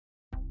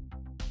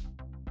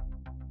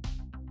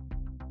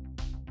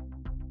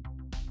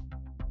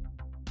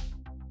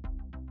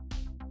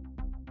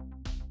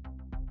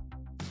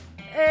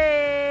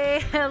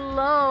Hey,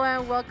 hello,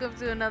 and welcome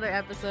to another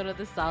episode of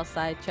the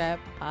Southside Trap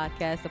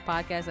Podcast, the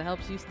podcast that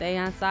helps you stay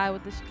on side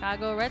with the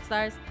Chicago Red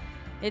Stars.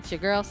 It's your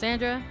girl,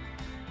 Sandra,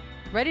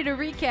 ready to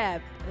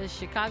recap the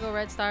Chicago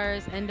Red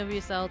Stars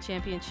NWSL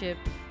Championship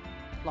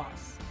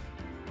loss.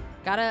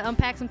 Gotta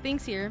unpack some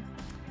things here.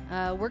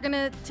 We're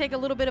gonna take a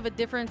little bit of a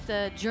different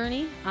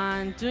journey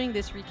on doing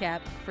this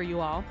recap for you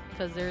all,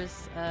 because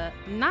there's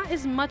not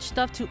as much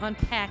stuff to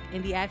unpack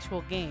in the actual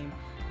game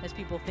as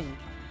people think.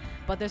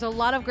 But there's a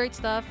lot of great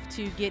stuff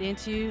to get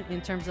into in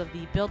terms of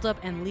the build-up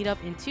and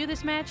lead-up into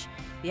this match,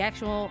 the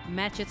actual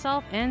match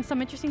itself, and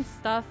some interesting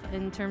stuff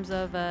in terms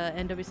of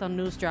NWSL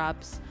news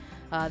drops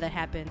that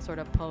happened sort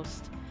of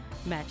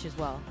post-match as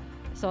well.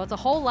 So it's a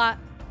whole lot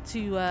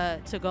to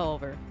go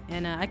over,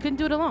 and I couldn't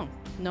do it alone.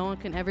 No one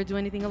can ever do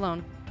anything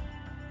alone.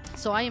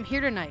 So I am here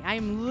tonight. I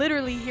am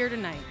literally here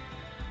tonight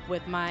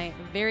with my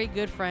very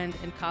good friend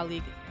and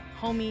colleague,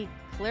 homie,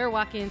 Claire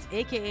Watkins,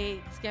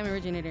 a.k.a. Scam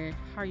Originator.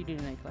 How are you doing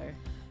tonight, Claire?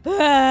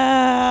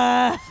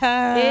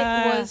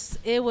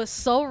 It was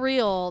so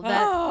real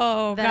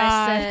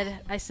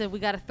that I said we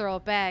got to throw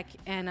it back,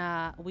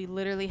 and we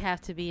literally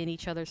have to be in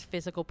each other's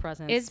physical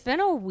presence. It's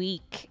been a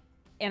week,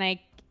 and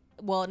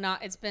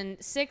it's been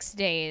 6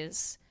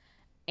 days,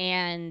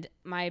 and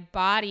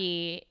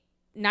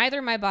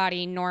neither my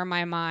body nor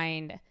my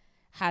mind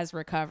has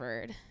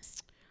recovered.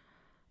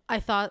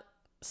 I thought,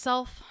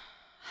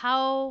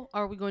 how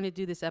are we going to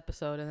do this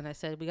episode? And then I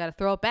said, we got to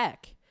throw it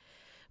back.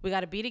 We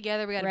got to be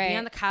together. We got to be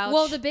on the couch.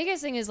 Well, the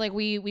biggest thing is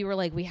we were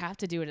like, we have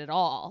to do it at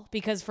all,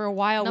 because for a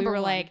while we were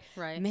like,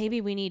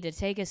 maybe we need to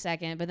take a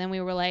second. But then we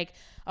were like,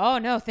 oh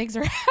no, things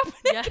are happening.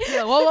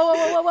 Yeah.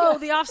 Whoa.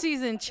 The off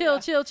season.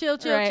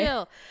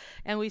 Chill.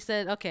 And we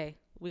said, okay,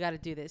 we got to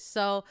do this.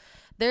 So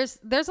there's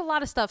a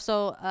lot of stuff.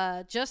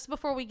 So just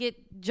before we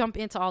jump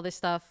into all this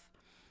stuff,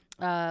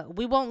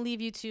 we won't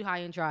leave you too high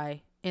and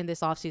dry in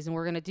this off season.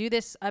 We're going to do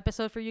this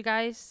episode for you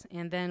guys.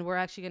 And then we're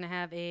actually going to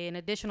have an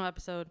additional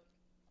episode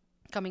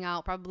coming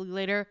out probably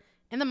later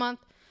in the month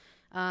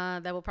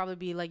that will probably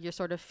be like your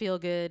sort of feel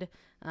good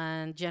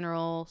and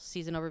general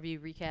season overview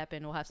recap,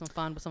 and we'll have some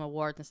fun with some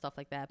awards and stuff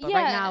like that. But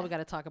right now we got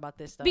to talk about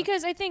this stuff,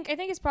 because I think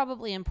it's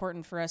probably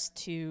important for us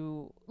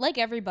to, like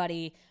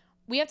everybody,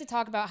 we have to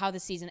talk about how the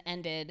season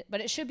ended, but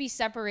it should be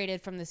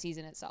separated from the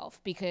season itself,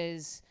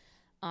 because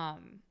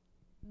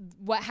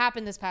what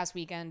happened this past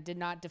weekend did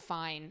not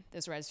define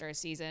this Red Star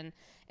season.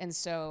 And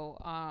so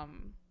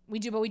we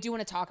do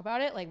want to talk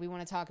about it. Like, we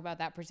want to talk about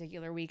that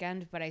particular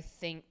weekend, but I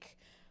think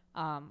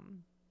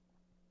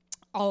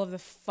all of the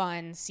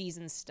fun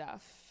season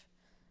stuff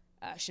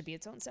should be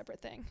its own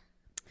separate thing.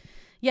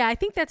 Yeah, I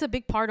think that's a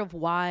big part of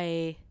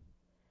why,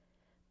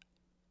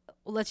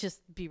 let's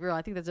just be real,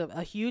 I think that's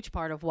a huge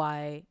part of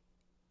why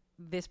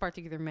this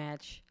particular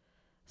match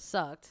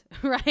sucked,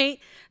 right?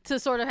 To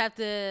sort of have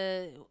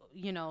to,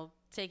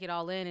 take it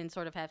all in and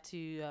sort of have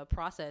to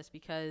process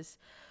because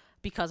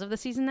of the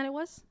season that it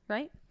was,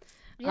 right?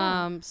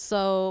 Yeah.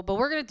 But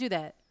we're gonna do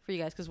that for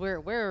you guys, because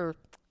we're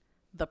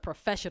the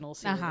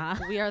professionals here. Uh-huh.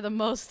 We are the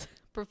most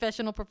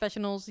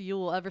professionals you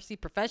will ever see.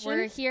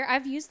 We're here.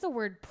 I've used the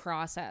word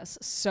process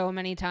so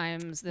many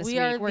times this week.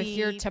 We're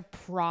here to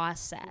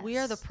process. We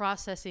are the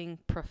processing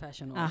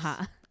professionals.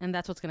 Uh-huh. And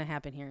that's what's gonna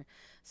happen here.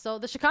 So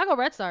the Chicago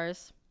Red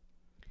Stars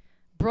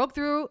broke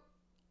through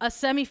a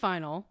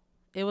semifinal.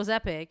 It was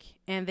epic,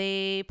 and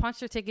they punched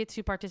their ticket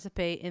to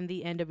participate in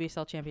the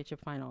NWSL Championship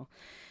final.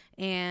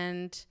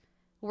 And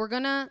we're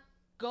going to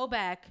go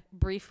back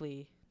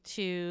briefly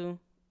to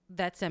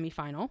that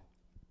semifinal.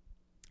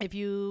 If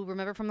you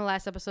remember from the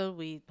last episode,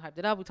 we hyped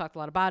it up. We talked a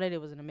lot about it.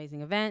 It was an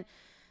amazing event.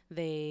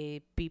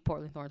 They beat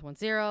Portland Thorns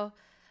 1-0,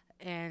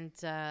 and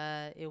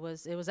it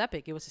was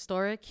epic. It was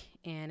historic,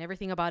 and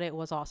everything about it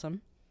was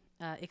awesome,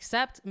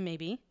 except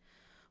maybe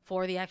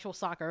for the actual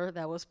soccer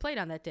that was played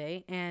on that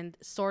day, and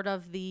sort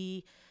of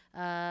the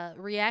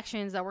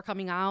reactions that were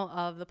coming out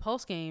of the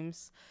post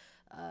games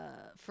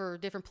for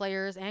different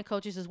players and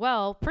coaches as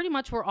well. Pretty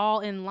much we're all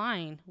in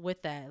line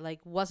with that. Like,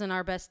 wasn't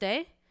our best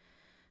day,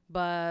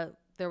 but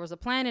there was a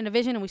plan and a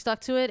vision, and we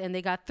stuck to it, and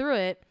they got through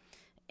it.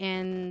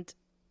 And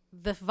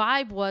the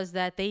vibe was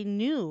that they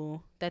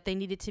knew that they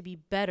needed to be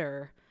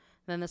better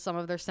than the sum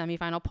of their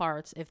semifinal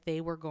parts if they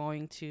were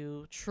going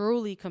to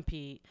truly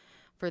compete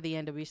for the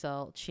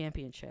NWSL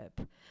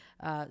Championship.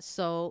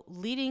 So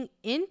leading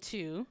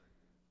into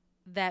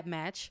that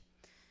match,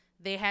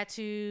 they had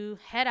to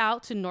head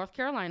out to North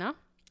Carolina,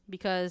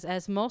 because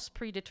as most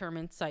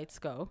predetermined sites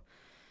go,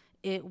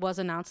 it was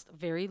announced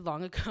very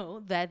long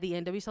ago that the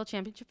NWSL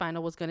Championship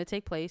final was going to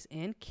take place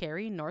in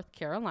Cary, North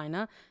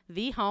Carolina,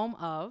 the home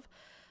of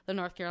the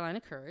North Carolina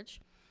Courage.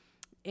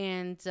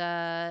 And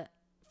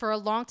for a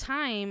long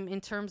time,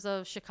 in terms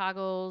of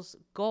Chicago's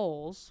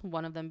goals,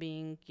 one of them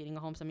being getting a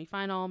home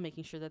semifinal,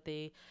 making sure that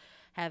they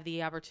have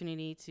the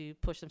opportunity to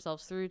push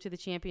themselves through to the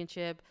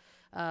championship,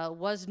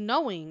 was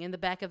knowing in the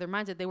back of their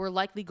minds that they were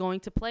likely going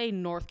to play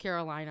North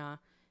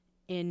Carolina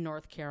in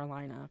North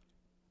Carolina.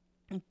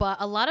 But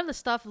a lot of the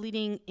stuff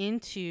leading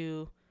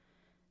into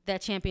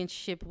that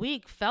championship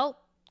week felt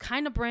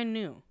kind of brand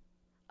new.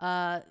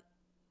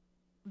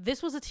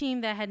 this was a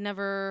team that had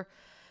never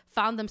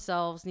found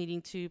themselves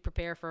needing to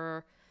prepare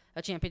for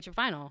a championship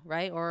final,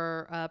 right?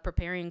 Or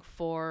preparing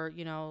for,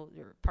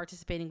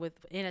 participating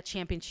in a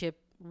championship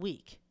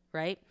week,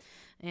 right?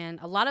 And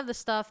a lot of the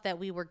stuff that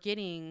we were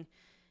getting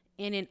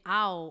in and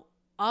out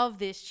of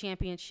this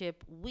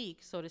championship week,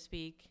 so to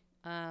speak,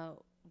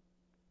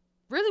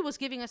 really was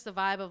giving us the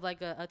vibe of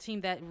like a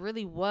team that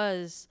really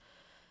was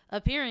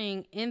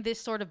appearing in this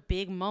sort of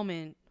big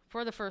moment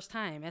for the first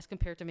time as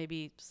compared to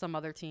maybe some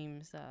other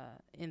teams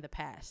in the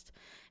past.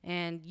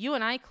 And you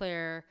and I,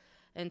 Claire,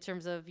 in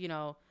terms of,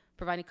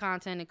 providing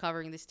content and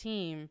covering this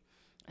team,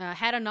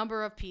 had a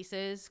number of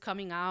pieces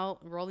coming out,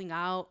 rolling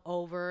out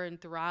over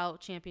and throughout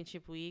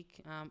championship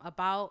week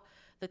about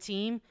the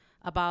team,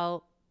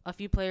 about a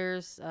few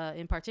players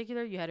in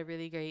particular. You had a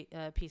really great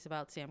piece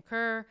about Sam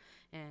Kerr,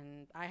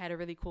 and I had a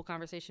really cool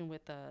conversation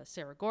with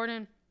Sarah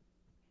Gordon.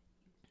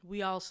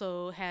 We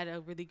also had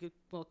a really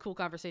cool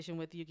conversation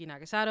with Yuki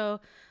Nagasato.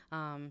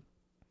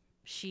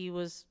 She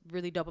was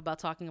really dope about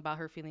talking about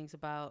her feelings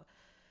about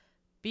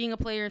being a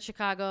player in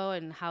Chicago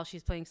and how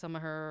she's playing some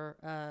of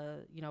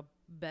her,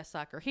 best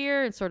soccer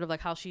here, and sort of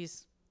like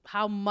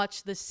how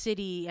much the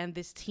city and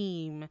this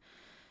team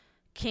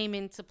came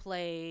into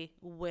play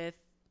with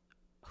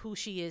who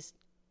she is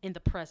in the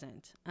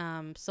present.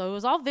 So it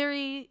was all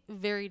very,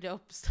 very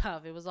dope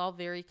stuff. It was all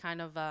very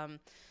kind of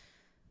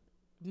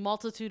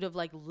multitude of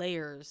like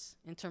layers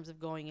in terms of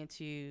going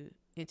into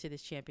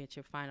this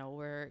championship final,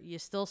 where you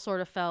still sort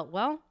of felt,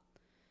 well,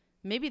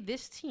 maybe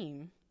this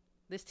team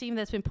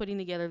that's been putting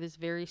together this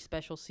very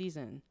special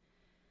season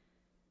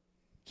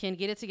can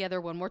get it together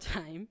one more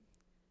time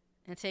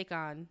and take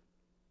on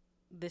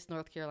this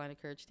North Carolina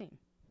Courage team.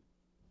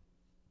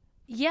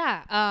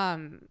 Yeah.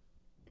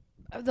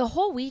 The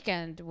whole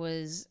weekend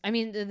was, I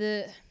mean,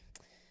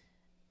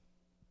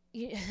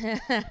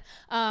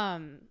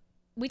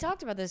 we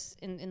talked about this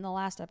in the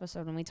last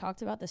episode when we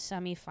talked about the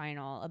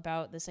semifinal,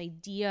 about this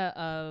idea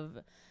of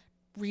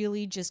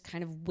really just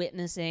kind of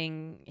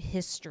witnessing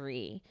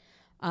history.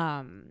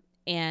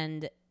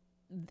 And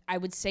I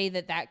would say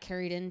that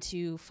carried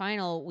into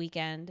final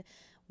weekend,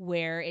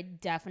 where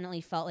it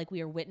definitely felt like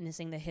we were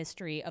witnessing the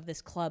history of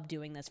this club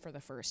doing this for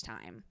the first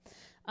time.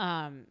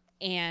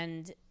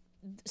 And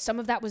some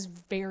of that was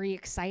very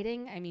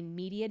exciting. I mean,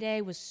 Media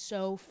Day was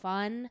so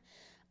fun.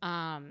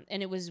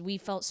 And we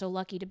felt so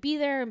lucky to be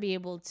there and be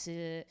able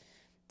to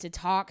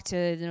talk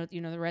to,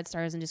 the Red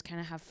Stars and just kind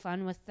of have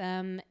fun with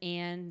them.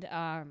 And,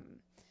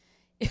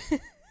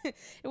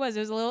 it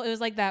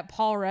was like that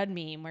Paul Rudd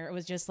meme where it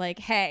was just like,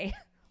 hey,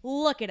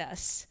 look at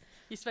us.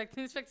 I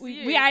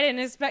didn't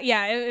expect.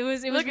 Yeah, it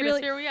was look really. At us,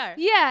 here we are.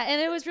 Yeah,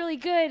 and it was really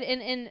good.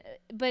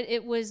 But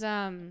it was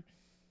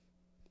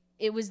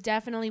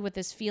definitely with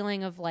this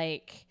feeling of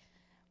like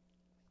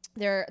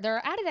there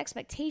are added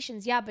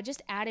expectations, yeah, but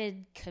just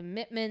added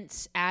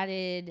commitments,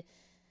 added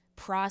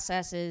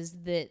processes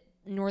that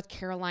North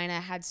Carolina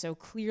had so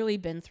clearly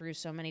been through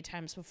so many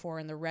times before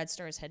and the Red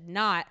Stars had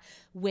not,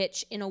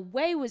 which in a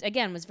way was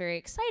very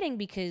exciting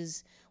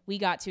because we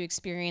got to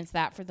experience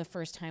that for the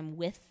first time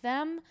with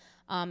them.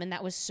 And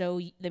that was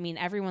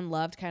everyone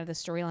loved kind of the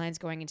storylines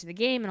going into the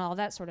game and all of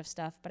that sort of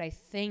stuff. But I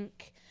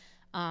think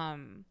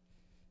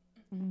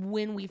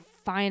when we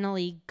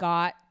finally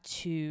got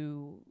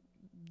to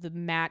the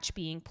match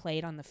being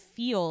played on the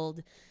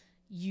field,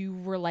 you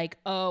were like,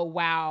 oh,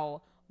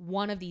 wow,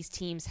 one of these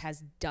teams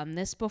has done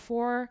this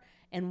before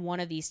and one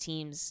of these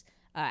teams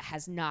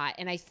has not.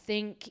 And I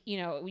think,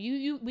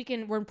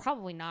 we're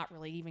probably not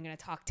really even going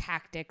to talk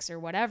tactics or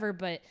whatever,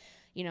 but,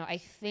 I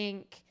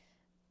think,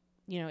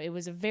 it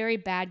was a very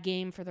bad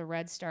game for the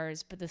Red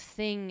Stars, but the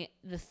thing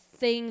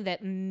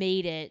that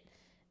made it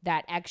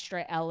that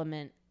extra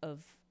element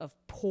of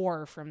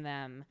pour from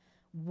them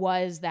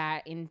was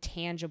that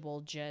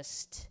intangible,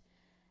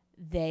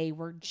 they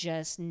were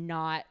just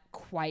not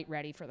quite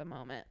ready for the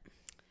moment.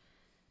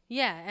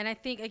 Yeah, and I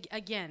think,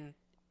 again,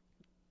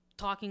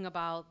 talking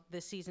about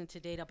this season to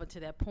date up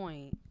until that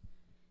point,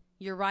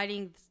 you're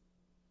riding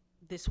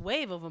this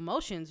wave of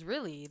emotions,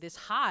 really, this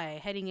high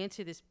heading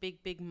into this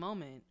big, big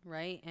moment,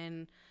 right?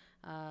 And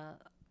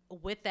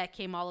with that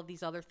came all of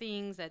these other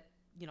things that,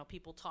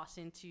 people toss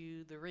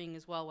into the ring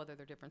as well, whether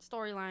they're different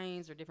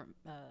storylines or different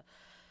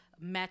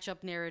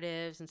matchup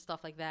narratives and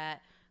stuff like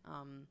that,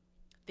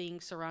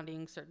 things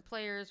surrounding certain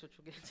players, which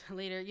we'll get into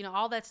later.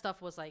 All that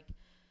stuff was like,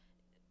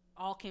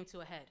 all came to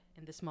a head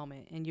in this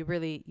moment, and you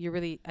really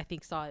I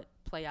think saw it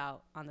play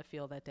out on the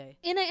field that day.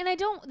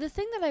 The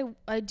thing that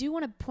I do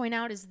want to point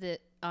out is that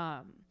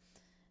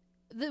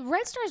the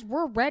Red Stars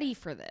were ready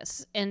for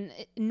this, and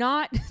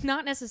not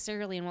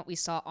necessarily in what we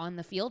saw on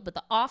the field, but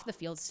the off the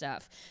field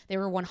stuff. They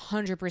were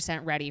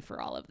 100% ready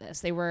for all of this.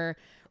 They were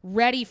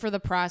ready for the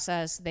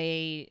process.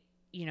 They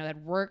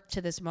had worked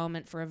to this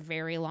moment for a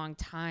very long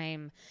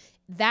time.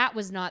 That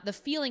was not the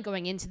feeling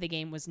going into the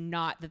game, was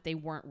not that they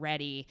weren't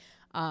ready.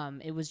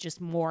 It was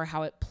just more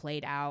how it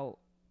played out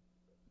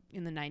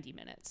in the 90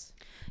 minutes.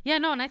 Yeah,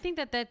 no, and I think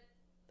that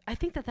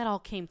all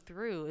came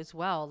through as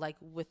well, like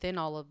within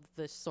all of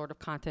this sort of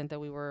content that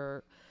we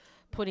were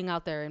putting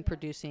out there and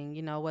producing,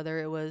 you know, whether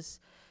it was,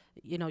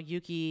 you know,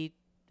 Yuki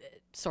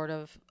sort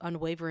of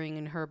unwavering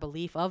in her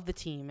belief of the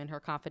team and her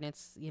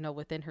confidence, you know,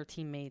 within her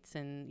teammates,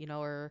 and, you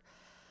know, or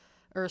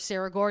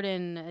Sarah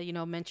Gordon, you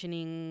know,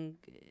 mentioning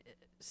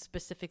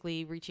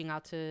specifically reaching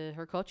out to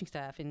her coaching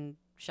staff and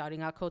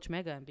shouting out Coach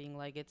Mega and being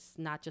like, it's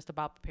not just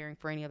about preparing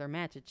for any other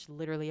match. It's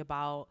literally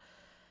about,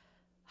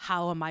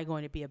 how am I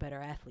going to be a better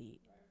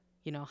athlete?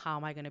 You know, how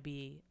am I going to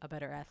be a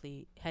better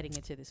athlete heading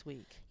into this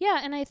week?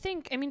 Yeah, and I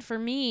think, I mean, for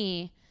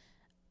me,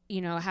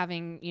 you know,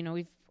 having, you know,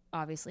 we've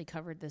obviously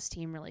covered this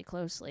team really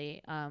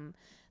closely.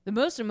 The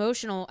most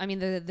emotional, I mean,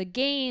 the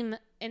game,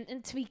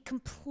 and to be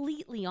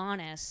completely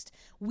honest,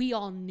 we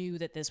all knew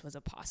that this was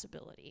a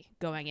possibility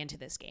going into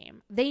this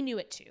game. They knew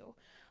it too.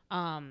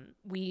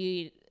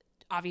 We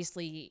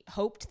obviously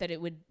hoped that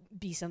it would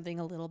be something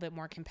a little bit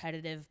more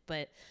competitive,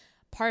 but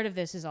part of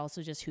this is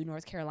also just who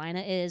North Carolina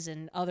is,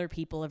 and other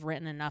people have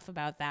written enough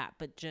about that.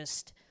 But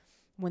just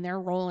when they're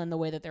rolling the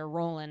way that they're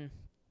rolling,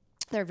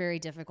 they're very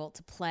difficult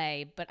to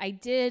play. But I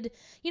did,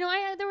 you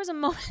know, there was a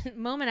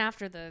moment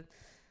after the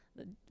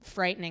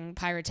frightening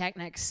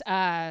pyrotechnics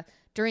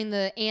during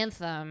the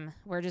anthem,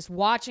 where just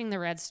watching the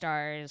Red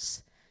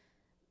Stars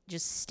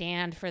just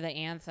stand for the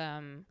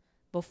anthem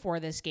before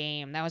this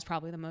game, that was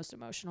probably the most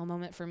emotional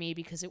moment for me,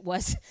 because it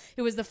was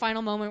the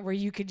final moment where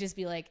you could just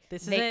be like,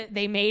 this is it.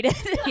 They made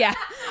it. Yeah.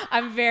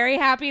 I'm very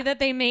happy that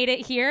they made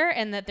it here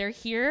and that they're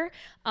here.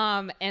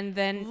 And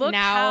then look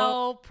now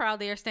how proud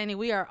they are standing.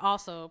 We are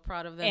also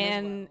proud of them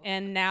as well.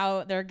 And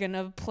now they're going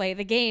to play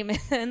the game.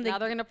 And now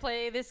they're going to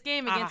play this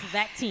game against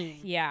that team.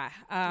 Yeah.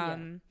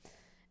 And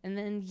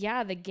then,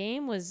 the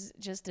game was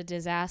just a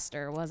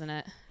disaster, wasn't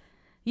it?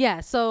 Yeah.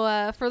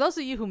 So for those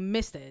of you who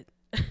missed it,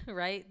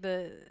 right,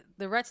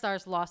 the Red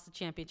Stars lost the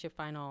championship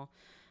final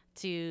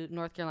to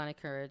North Carolina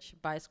Courage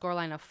by a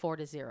scoreline of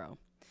 4-0.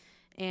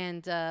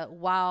 And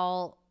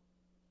while,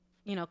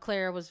 you know,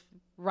 Claire was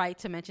right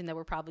to mention that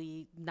we're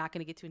probably not going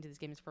to get too into this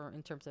game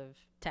in terms of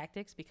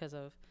tactics because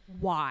of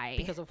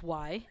why,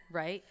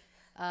 right?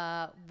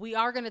 We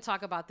are going to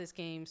talk about this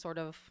game sort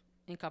of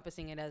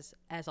encompassing it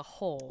as a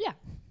whole. Yeah.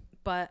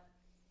 But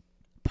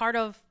part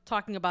of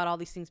talking about all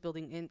these things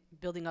building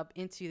up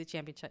into the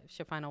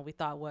championship final, we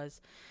thought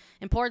was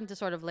important to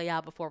sort of lay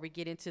out before we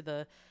get into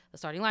the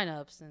starting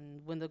lineups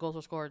and when the goals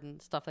were scored and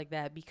stuff like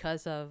that,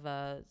 because of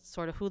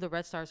sort of who the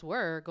Red Stars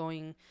were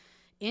going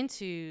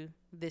into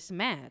this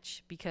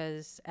match.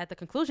 Because at the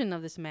conclusion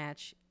of this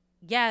match,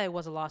 yeah, it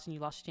was a loss and you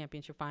lost the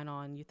championship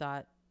final and you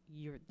thought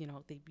you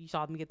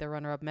saw them get their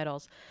runner-up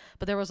medals,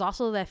 but there was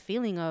also that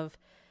feeling of,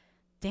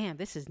 damn,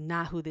 this is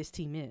not who this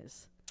team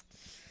is.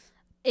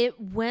 It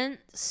went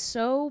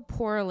so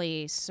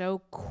poorly, so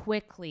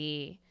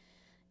quickly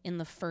in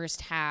the first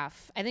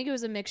half. I think it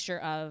was a mixture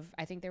of,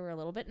 I think they were a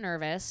little bit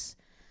nervous.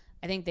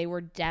 I think they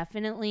were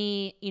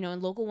definitely, you know,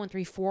 and Local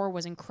 134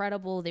 was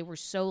incredible. They were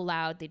so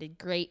loud. They did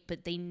great,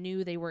 but they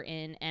knew they were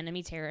in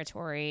enemy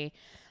territory.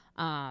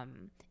 It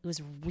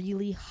was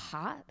really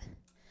hot.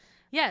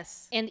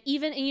 Yes. And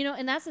even, you know,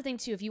 and that's the thing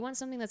too. If you want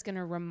something that's going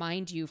to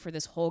remind you for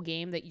this whole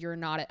game that you're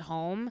not at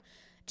home,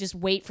 just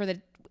wait for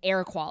the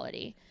air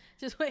quality.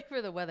 Just wait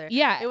for the weather.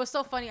 Yeah. It was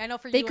so funny. I know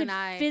for they you and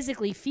I. They could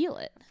physically feel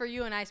it. For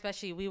you and I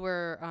especially, we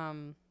were,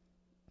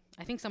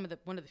 I think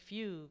one of the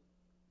few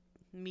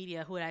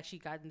media who had actually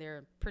gotten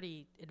there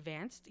pretty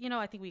advanced. You know,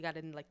 I think we got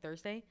in like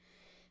Thursday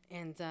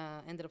and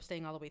ended up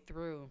staying all the way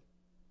through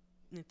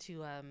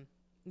into,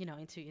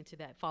 into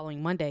that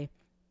following Monday.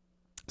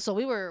 So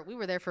we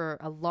were there for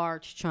a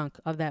large chunk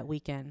of that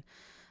weekend.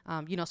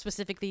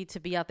 Specifically to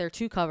be out there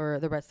to cover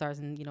the Red Stars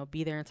and, you know,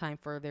 be there in time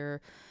for their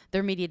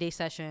media day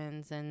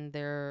sessions and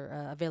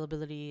their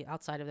availability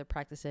outside of their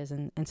practices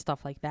and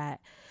stuff like that.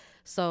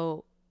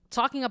 So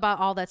talking about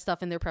all that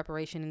stuff in their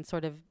preparation and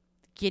sort of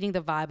getting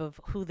the vibe of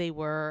who they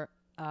were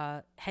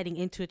heading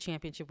into a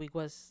championship week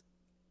was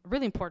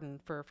really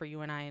important for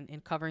you and I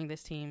in covering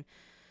this team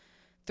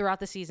throughout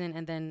the season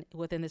and then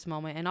within this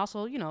moment. And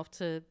also, you know,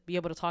 to be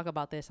able to talk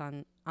about this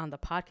on the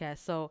podcast.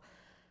 So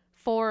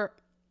for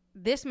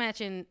this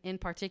match in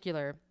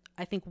particular,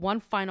 I think one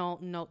final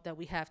note that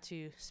we have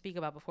to speak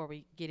about before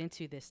we get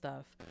into this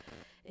stuff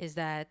is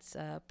that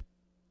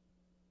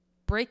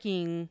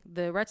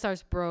the Red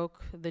Stars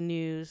broke the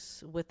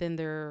news within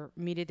their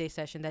media day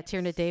session that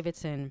Tierna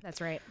Davidson.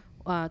 That's right.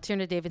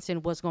 Tierna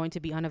Davidson was going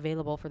to be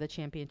unavailable for the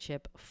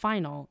championship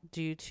final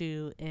due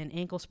to an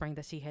ankle sprain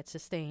that she had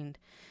sustained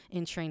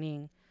in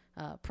training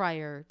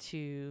prior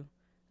to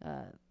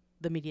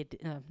the media,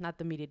 not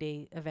the media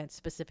day event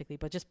specifically,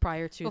 but just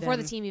prior to before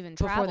the team even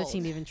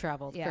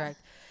traveled. Yeah.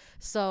 Correct.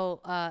 So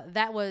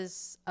that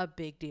was a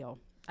big deal.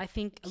 I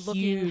think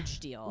huge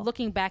deal.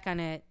 Looking back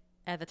on it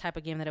at the type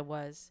of game that it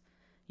was,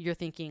 you're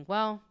thinking,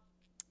 well,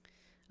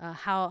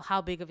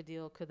 how big of a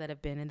deal could that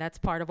have been? And that's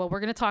part of what we're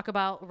going to talk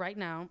about right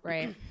now.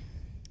 Right.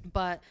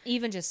 But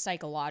even just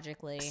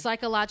psychologically,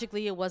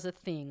 it was a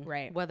thing.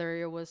 Right. Whether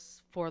it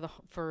was for the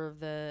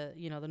the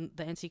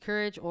NC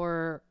Courage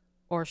or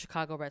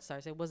Chicago Red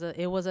Stars, it was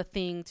a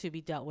thing to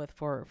be dealt with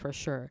for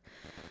sure.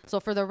 So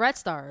for the Red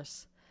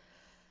Stars,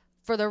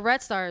 For the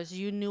Red Stars,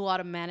 you knew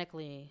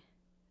automatically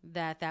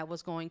that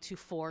was going to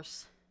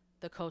force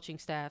the coaching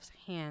staff's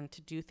hand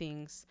to do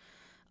things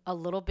a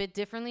little bit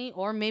differently,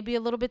 or maybe a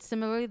little bit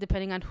similarly,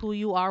 depending on who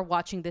you are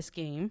watching this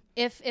game.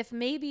 If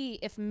maybe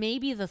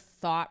the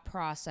thought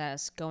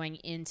process going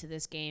into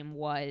this game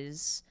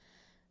was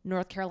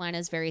North Carolina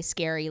is very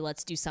scary,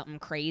 let's do something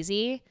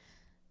crazy,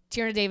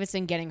 Tierna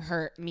Davidson getting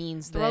hurt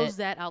means throws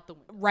that out the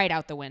window. Right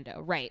out the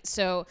window. Right.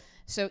 So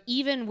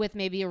even with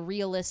maybe a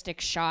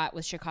realistic shot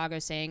with Chicago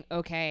saying,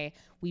 okay,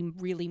 we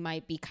really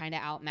might be kind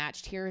of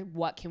outmatched here,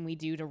 what can we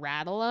do to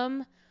rattle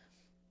them?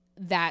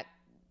 That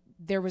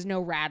there was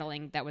no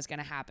rattling that was going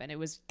to happen. It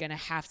was going to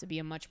have to be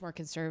a much more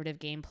conservative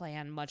game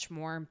plan, much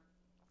more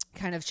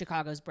kind of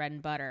Chicago's bread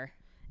and butter.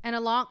 And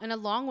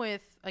along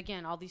with,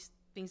 again, all these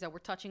things that we're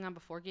touching on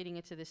before getting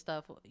into this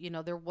stuff,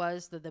 there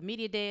was the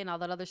media day and all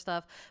that other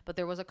stuff, but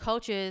there was a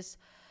coaches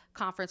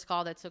conference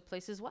call that took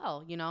place as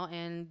well,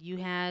 and you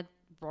had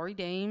Rory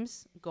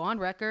Dames go on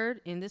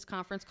record in this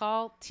conference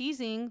call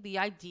teasing the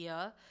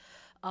idea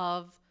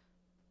of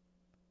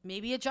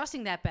maybe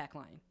adjusting that back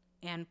line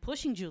and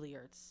pushing Julie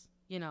Ertz,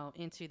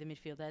 into the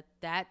midfield.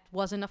 That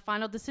wasn't a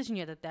final decision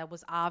yet. That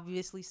was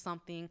obviously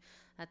something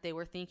that they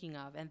were thinking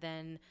of. And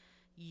then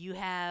you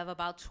have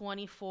about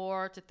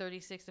 24 to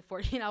 36 to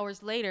 48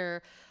 hours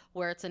later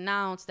where it's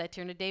announced that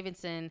Tierna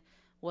Davidson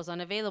was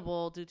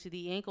unavailable due to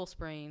the ankle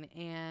sprain.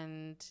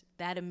 And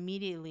that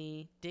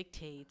immediately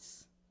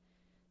dictates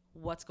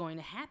what's going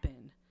to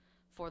happen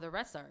for the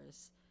Red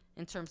Stars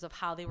in terms of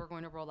how they were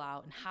going to roll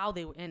out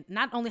and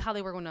not only how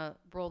they were going to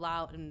roll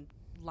out and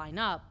line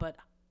up, but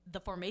the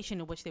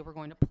formation in which they were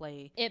going to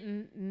play. It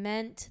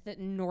meant that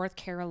North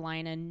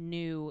Carolina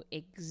knew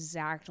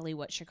exactly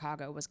what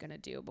Chicago was going to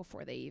do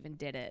before they even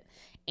did it.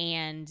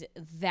 And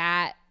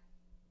that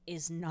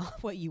is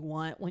not what you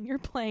want when you're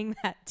playing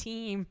that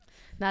team.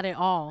 Not at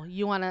all.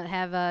 You want to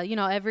have,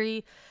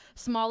 every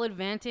small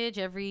advantage,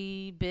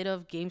 every bit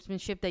of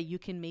gamesmanship that you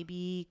can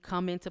maybe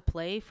come into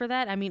play for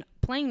that. I mean,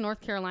 playing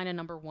North Carolina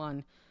number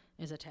 1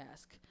 is a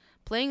task.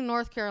 Playing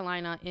North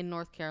Carolina in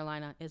North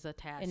Carolina is a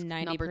task. And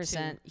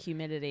 90%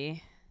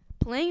 humidity.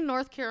 Playing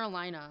North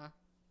Carolina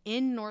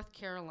in North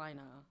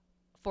Carolina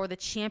for the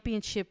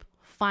championship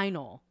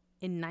final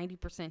in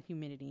 90%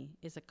 humidity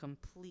is a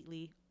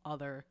completely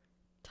other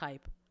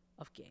type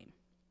of game.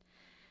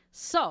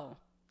 So,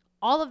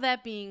 all of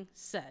that being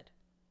said,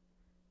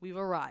 we've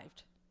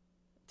arrived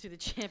to the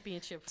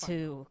championship final.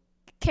 To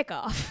kick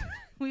off.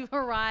 We've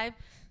arrived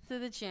to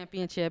the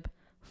championship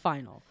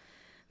final.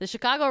 The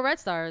Chicago Red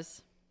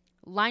Stars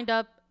lined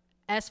up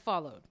as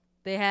followed.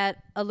 They had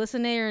Alyssa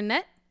Naeher in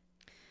net,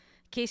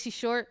 Casey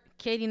Short,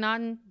 Katie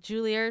Naughton,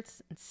 Julie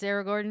Ertz, and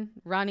Sarah Gordon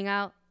rounding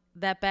out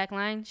that back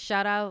line.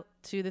 Shout out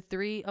to the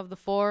 3 of the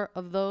 4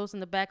 of those in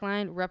the back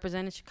line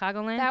representing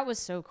Chicagoland. That was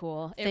so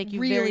cool. Thank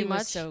you very much.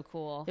 Was so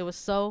cool. It was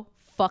so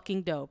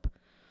fucking dope.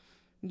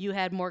 You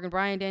had Morgan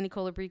Bryan, Danny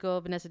Colabrico,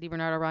 Vanessa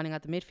DiBernardo rounding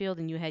out the midfield,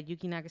 and you had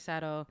Yuki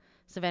Nagasato,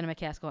 Savannah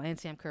McCaskill, and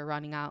Sam Kerr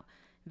rounding out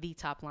the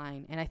top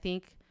line. And I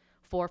think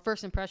for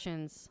first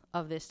impressions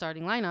of this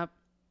starting lineup,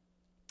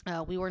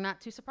 we were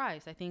not too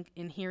surprised. I think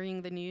in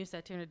hearing the news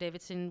that Tierna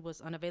Davidson was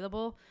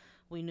unavailable,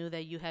 we knew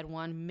that you had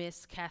one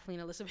Miss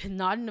Kathleen Elizabeth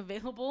Naughton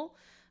available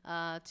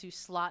to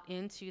slot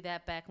into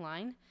that back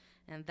line,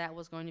 and that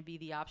was going to be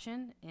the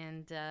option.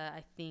 And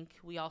I think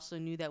we also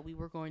knew that we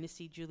were going to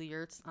see Julie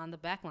Ertz on the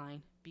back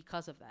line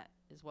because of that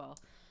as well.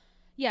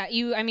 Yeah,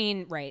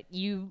 right.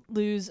 You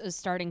lose a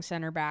starting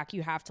center back,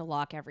 you have to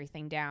lock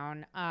everything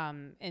down.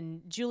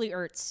 And Julie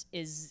Ertz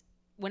is,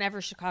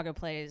 whenever Chicago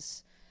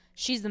plays,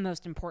 she's the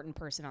most important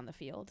person on the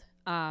field.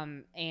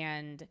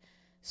 And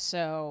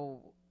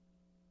so,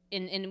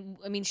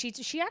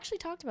 she actually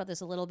talked about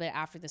this a little bit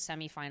after the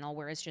semifinal,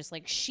 where it's just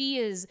like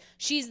she's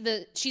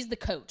the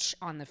coach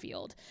on the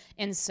field.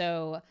 And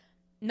so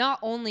not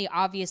only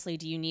obviously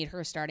do you need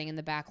her starting in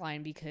the back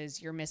line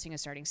because you're missing a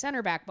starting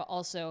center back, but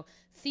also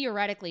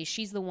theoretically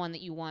she's the one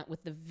that you want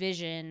with the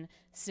vision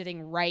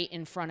sitting right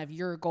in front of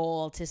your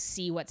goal to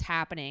see what's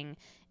happening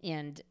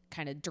and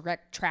kind of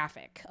direct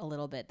traffic a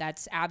little bit.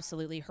 That's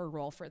absolutely her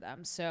role for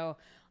them. So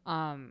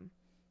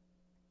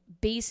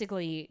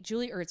basically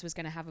Julie Ertz was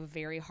going to have a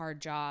very hard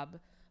job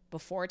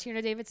before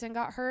Tierna Davidson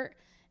got hurt.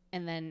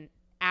 And then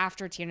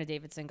after Tierna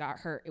Davidson got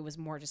hurt, it was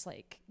more just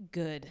like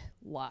good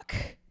luck.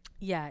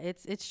 Yeah,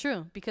 it's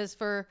true because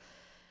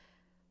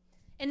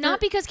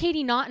not because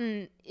Katie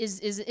Naughton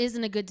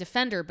isn't a good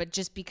defender, but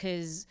just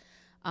because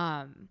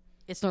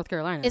it's North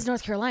Carolina. It's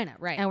North Carolina,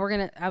 right?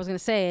 And I was gonna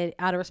say,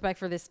 out of respect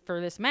for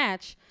this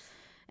match,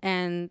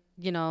 and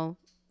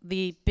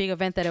the big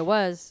event that it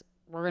was,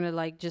 we're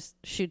gonna just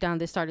shoot down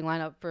this starting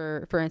lineup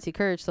for NC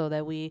Courage so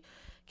that we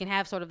can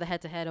have sort of the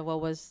head to head of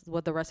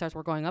what the Red Stars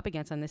were going up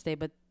against on this day.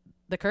 But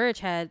the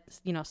Courage had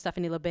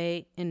Stephanie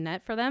LeBay in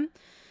net for them.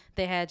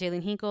 They had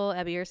Jaylene Hinkle,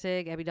 Abby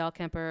Ursig, Abby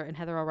Dahlkemper, and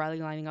Heather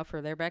O'Reilly lining up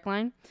for their back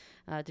line.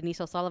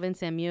 Denise O'Sullivan,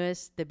 Sam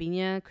Mewis,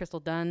 Dabinia,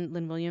 Crystal Dunn,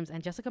 Lynn Williams,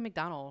 and Jessica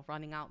McDonald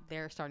rounding out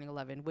their starting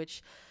 11,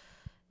 which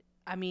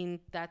I mean,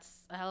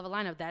 that's a hell of a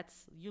lineup.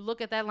 You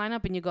look at that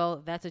lineup and you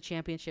go, that's a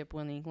championship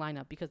winning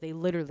lineup, because they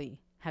literally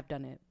have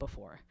done it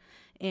before.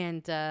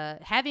 And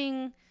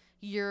having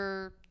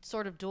your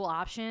sort of dual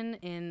option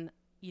in,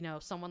 you know,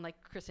 someone like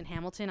Kristen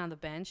Hamilton on the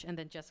bench and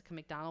then Jessica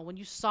McDonald. When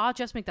you saw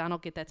Jess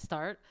McDonald get that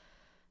start,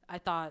 I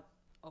thought,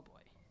 oh boy,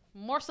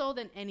 more so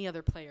than any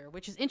other player,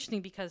 which is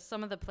interesting because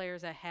some of the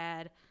players that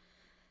had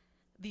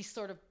these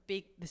sort of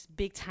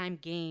big time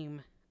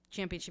game,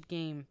 championship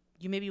game,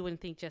 you maybe wouldn't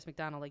think Jess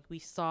McDonald. Like, we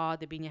saw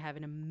Debinha have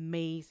an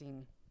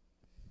amazing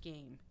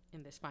game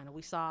in this final.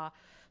 We saw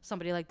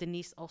somebody like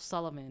Denise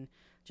O'Sullivan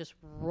just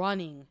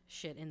running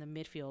shit in the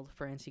midfield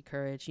for NC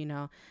Courage, you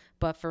know.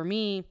 But for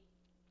me,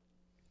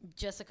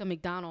 Jessica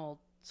McDonald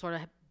sort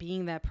of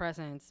being that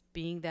presence,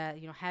 being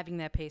that, you know, having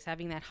that pace,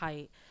 having that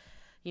height,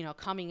 you know,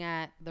 coming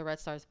at the Red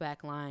Stars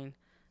back line,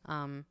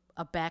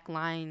 a back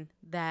line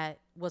that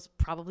was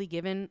probably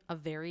given a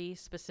very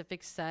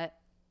specific set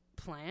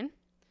plan,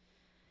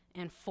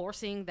 and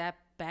forcing that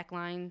back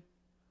line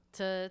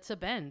to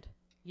bend,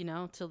 you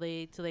know, till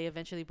they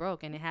eventually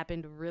broke. And it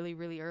happened really,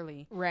 really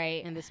early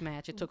in this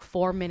match. It took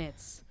 4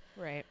 minutes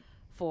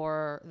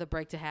for the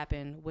break to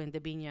happen when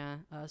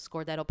Debinha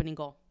scored that opening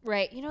goal.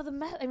 Right. You know, the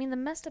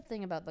messed up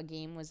thing about the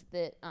game was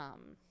that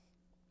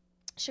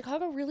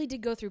Chicago really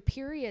did go through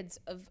periods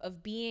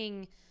of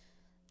being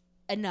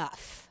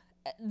enough,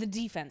 the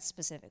defense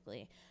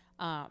specifically.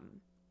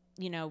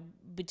 You know,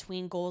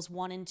 between goals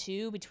 1 and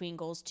 2, between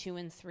goals 2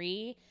 and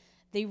 3,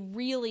 they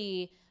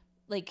really,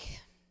 like,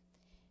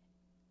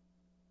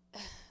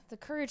 the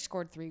Courage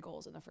scored 3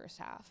 goals in the first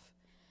half.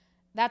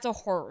 That's a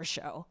horror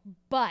show.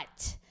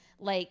 But,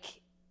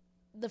 like,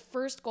 the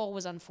first goal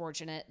was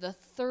unfortunate. The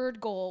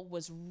third goal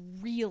was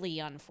really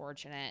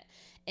unfortunate.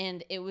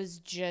 And it was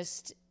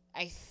just,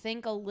 I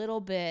think, a little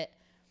bit,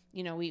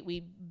 you know,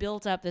 we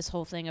built up this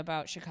whole thing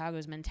about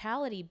Chicago's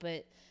mentality,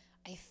 but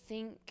I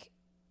think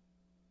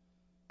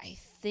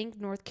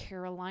North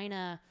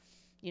Carolina,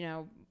 you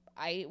know,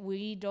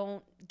 we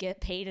don't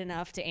get paid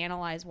enough to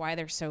analyze why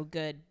they're so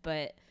good,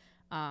 but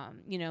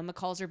you know,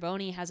 McCall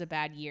Zerboni has a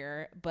bad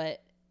year,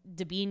 but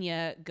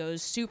Debinha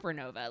goes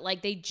supernova.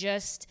 Like, they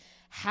just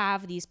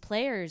have these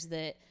players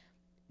that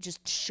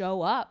just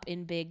show up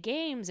in big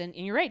games, and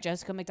you're right,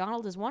 Jessica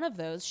McDonald is one of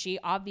those. She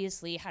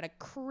obviously had a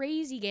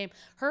crazy game.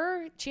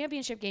 Her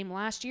championship game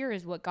last year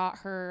is what got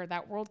her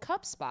that World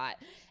Cup spot.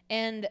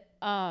 And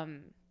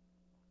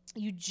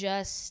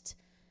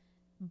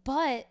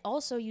but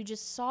also you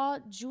just saw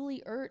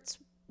Julie Ertz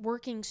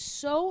working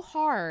so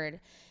hard,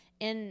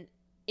 and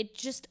it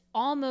just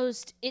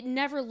it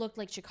never looked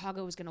like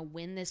Chicago was going to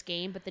win this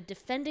game, but the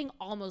defending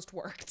almost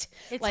worked.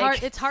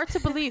 It's hard to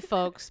believe,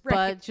 folks, right.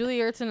 But Julie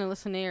Ertz and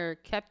Alyssa Nair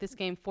kept this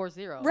game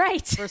 4-0.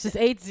 Right. Versus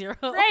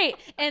 8-0. Right.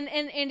 And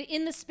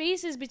in the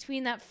spaces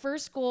between that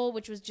first goal,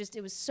 which was just,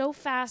 it was so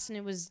fast and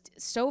it was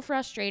so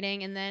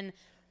frustrating, and then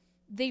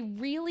they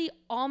really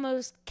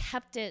almost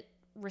kept it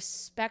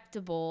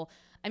respectable.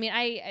 I mean,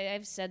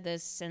 I've said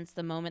this since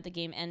the moment the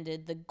game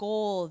ended. The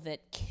goal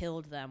that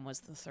killed them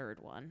was the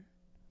third one.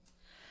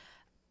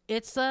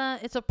 It's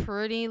a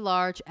pretty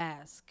large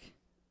ask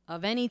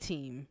of any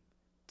team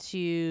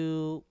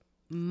to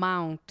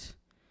mount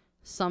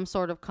some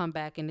sort of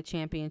comeback in the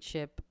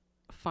championship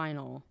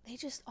final. They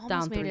just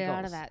almost made it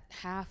out of that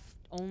half,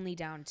 only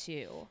down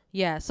 2.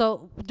 Yeah.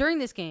 So during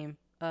this game,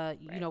 right.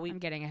 You know, I'm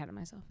getting ahead of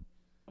myself.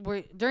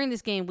 During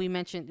this game, we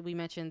mentioned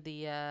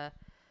the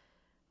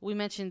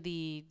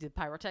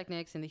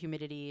pyrotechnics and the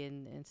humidity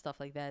and stuff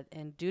like that.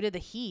 And due to the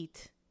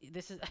heat,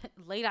 this is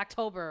late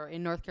October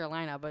in North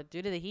Carolina, but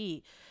due to the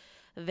heat,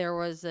 there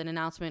was an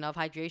announcement of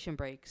hydration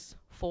breaks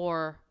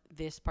for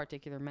this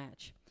particular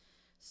match.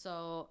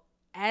 So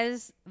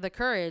as the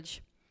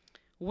Courage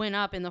went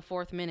up in the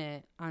 4th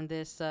minute on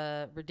this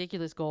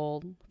ridiculous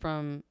goal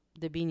from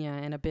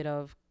Debinha and a bit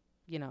of,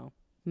 you know,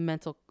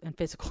 mental and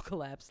physical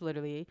collapse,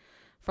 literally,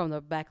 from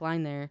the back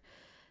line there,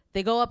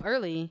 they go up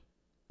early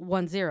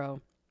 1-0.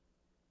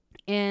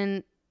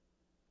 And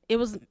it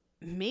was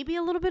maybe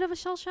a little bit of a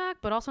shell shock,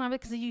 but also not,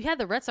 because you had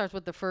the Red Stars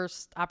with the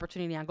first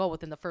opportunity on goal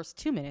within the first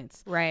 2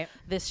 minutes. Right.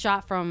 This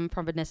shot from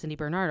Vanessa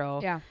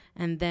DiBernardo. Yeah.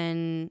 And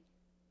then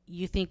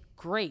you think,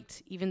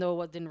 great. Even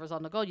though it didn't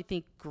result in a goal, you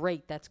think,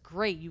 great. That's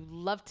great. You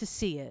love to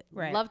see it.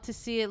 Right. Love to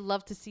see it.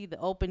 Love to see the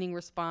opening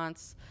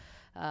response.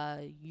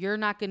 You're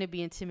not going to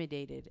be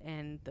intimidated.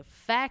 And the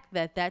fact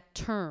that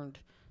turned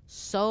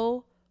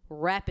so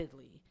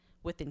rapidly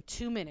within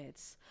 2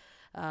 minutes,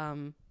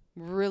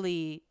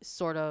 really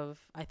sort of,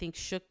 I think,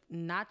 shook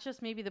not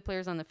just maybe the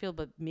players on the field,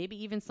 but maybe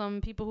even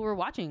some people who were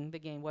watching the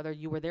game, whether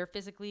you were there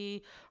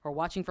physically or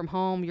watching from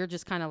home. You're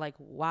just kind of like,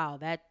 wow,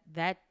 that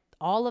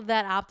all of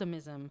that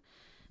optimism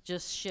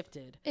just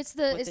shifted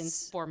within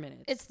 4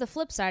 minutes. It's the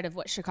flip side of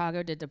what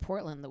Chicago did to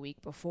Portland the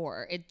week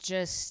before. It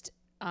just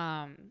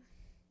and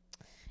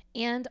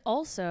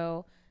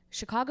also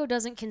Chicago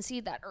doesn't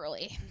concede that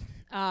early.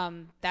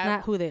 That's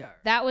not who they are.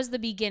 That was the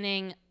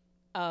beginning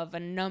of a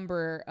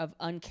number of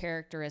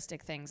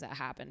uncharacteristic things that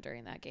happened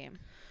during that game.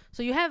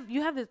 So you have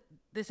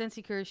this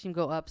NC Courage team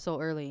go up so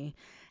early,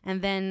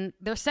 And then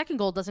their second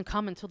goal doesn't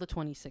come until the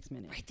 26th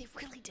minute. Right, they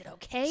really did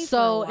okay.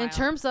 So in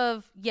terms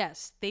of,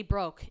 yes, they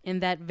broke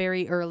in that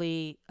very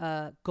early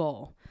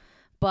goal.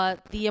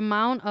 But the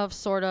amount of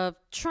sort of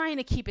trying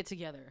to keep it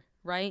together,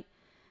 right?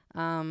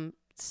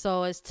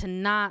 So as to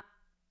not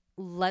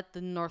let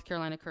the North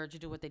Carolina Courage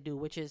do what they do,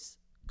 which is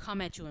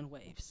come at you in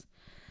waves.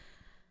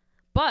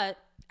 But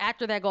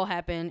after that goal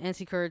happened,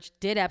 NC Courage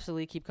did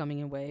absolutely keep coming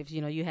in waves.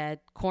 You know, you had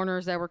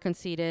corners that were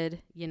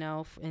conceded, you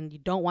know, and you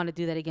don't want to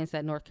do that against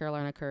that North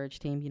Carolina Courage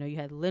team. You know, you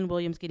had Lynn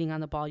Williams getting on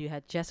the ball. You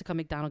had Jessica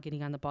McDonald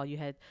getting on the ball. You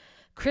had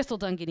Crystal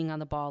Dunn getting on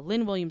the ball.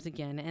 Lynn Williams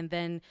again. And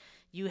then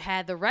you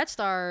had the Red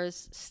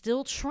Stars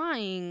still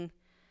trying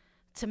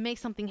to make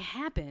something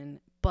happen,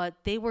 but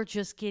they were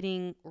just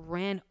getting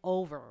ran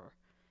over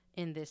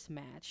in this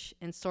match.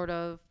 And sort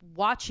of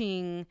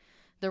watching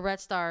the Red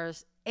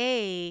Stars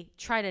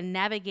try to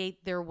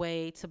navigate their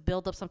way to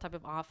build up some type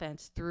of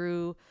offense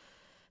through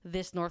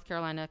this North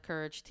Carolina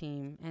Courage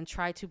team and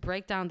try to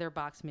break down their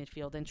box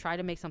midfield and try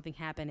to make something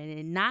happen. And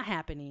it not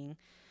happening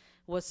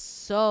was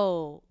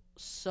so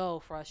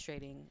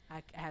frustrating.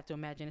 I have to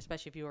imagine,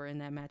 especially if you were in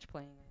that match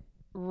playing it.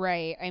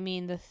 Right. I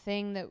mean, the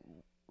thing that,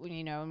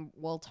 you know,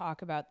 we'll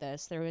talk about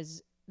this,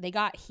 they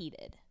got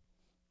heated.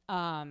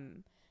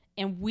 And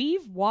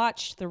we've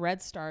watched the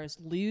Red Stars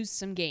lose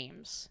some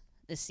games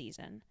this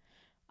season.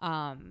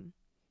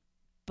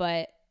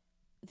 But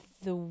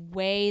the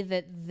way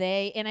that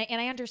they, and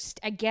I understand,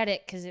 I get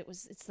it, because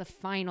it's the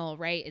final,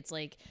 right? It's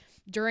like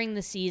during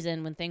the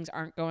season when things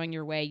aren't going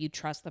your way, you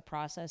trust the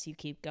process, you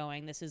keep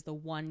going. This is the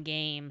one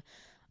game,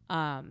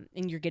 and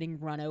you're getting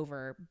run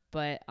over.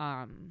 But,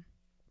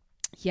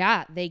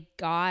 yeah, they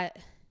got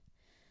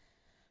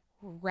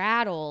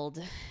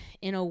rattled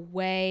in a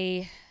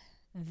way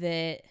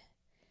that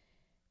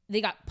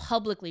they got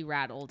publicly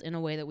rattled in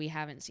a way that we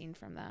haven't seen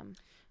from them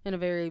in a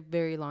very,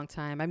 very long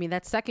time. I mean,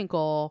 that second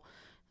goal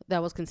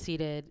that was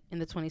conceded in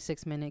the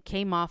 26th minute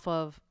came off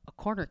of a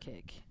corner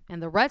kick.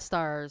 And the Red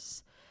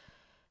Stars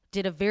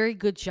did a very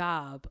good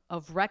job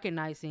of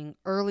recognizing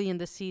early in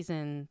the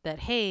season that,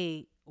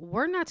 hey,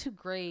 we're not too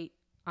great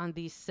on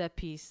these set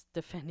piece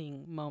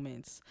defending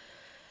moments.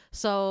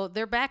 So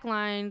their back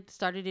line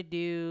started to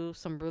do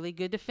some really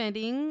good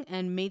defending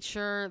and made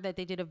sure that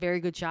they did a very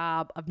good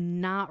job of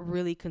not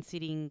really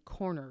conceding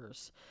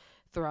corners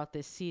throughout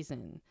this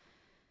season.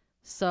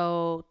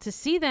 So to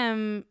see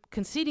them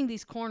conceding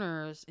these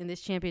corners in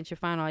this championship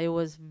final, it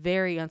was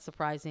very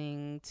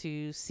unsurprising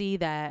to see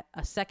that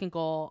a second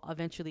goal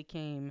eventually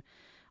came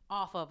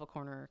off of a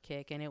corner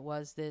kick. And it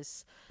was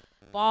this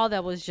ball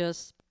that was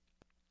just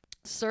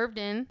served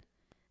in,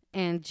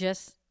 and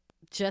Jess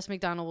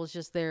McDonald was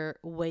just there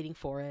waiting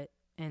for it.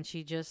 And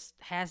she just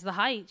has the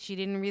height. She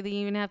didn't really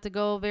even have to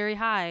go very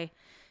high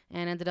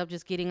and ended up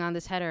just getting on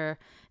this header.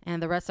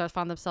 And the Red Stars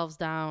found themselves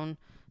down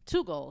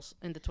 2 goals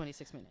in the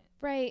 26th minute.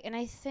 Right. And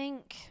I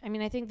think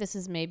this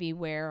is maybe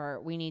where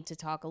we need to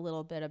talk a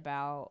little bit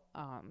about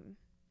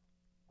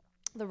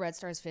the Red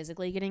Stars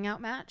physically getting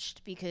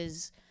outmatched,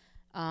 because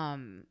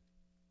you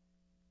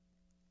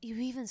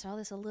even saw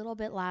this a little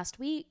bit last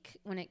week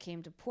when it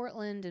came to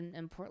Portland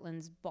and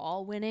Portland's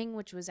ball winning,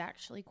 which was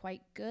actually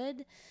quite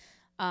good.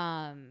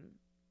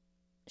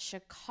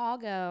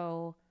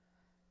 Chicago,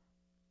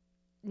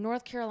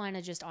 North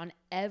Carolina, just on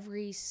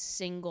every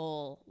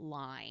single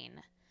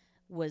line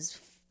was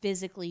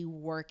physically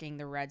working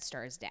the Red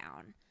Stars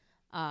down.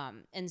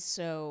 And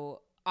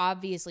so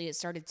obviously it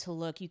started to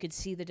look, you could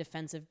see the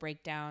defensive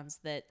breakdowns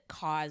that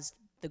caused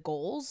the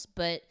goals,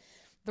 but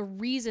the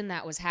reason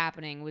that was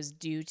happening was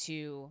due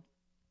to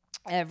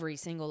every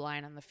single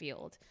line on the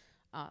field.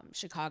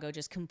 Chicago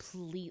just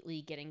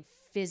completely getting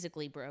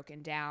physically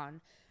broken down.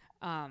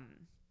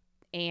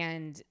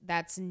 And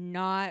that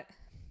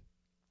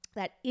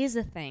is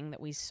a thing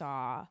that we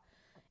saw.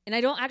 And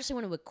I don't actually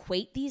want to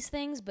equate these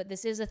things, but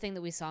this is a thing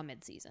that we saw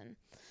midseason.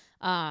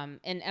 And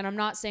I'm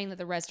not saying that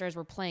the Red Stars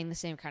were playing the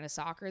same kind of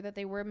soccer that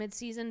they were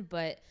midseason,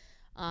 but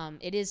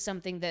it is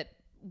something that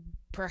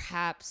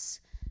perhaps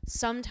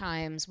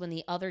sometimes when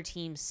the other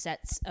team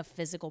sets a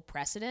physical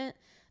precedent,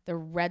 the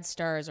Red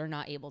Stars are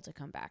not able to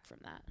come back from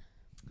that.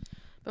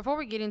 Before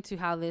we get into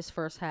how this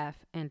first half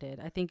ended,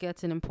 I think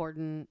that's an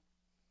important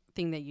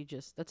thing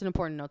that's an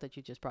important note that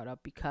you just brought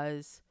up,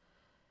 because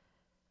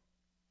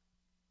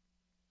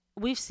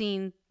we've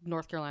seen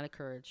North Carolina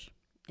Courage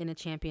in a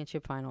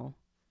championship final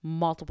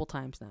multiple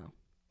times now.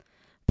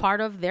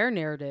 Part of their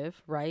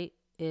narrative, right,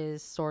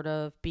 is sort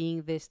of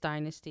being this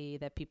dynasty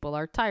that people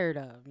are tired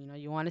of. You know,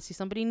 you want to see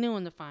somebody new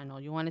in the final.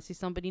 You want to see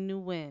somebody new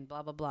win,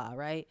 blah, blah, blah,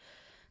 right?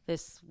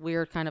 This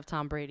weird kind of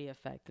Tom Brady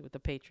effect with the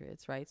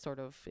Patriots, right? Sort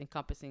of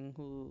encompassing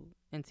who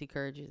NC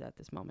Courage is at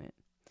this moment.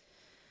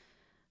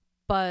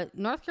 But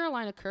North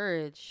Carolina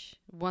Courage,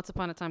 once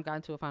upon a time, got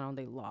into a final and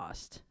they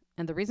lost.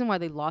 And the reason why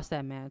they lost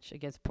that match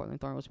against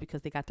Portland Thorn was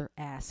because they got their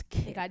ass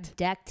kicked. They got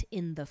decked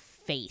in the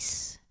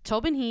face.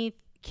 Tobin Heath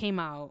came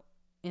out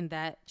in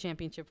that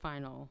championship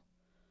final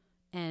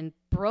and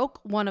broke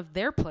one of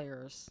their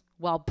players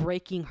while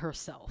breaking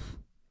herself.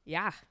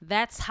 Yeah.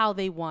 That's how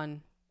they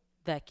won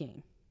that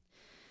game.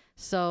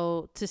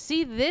 So to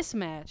see this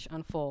match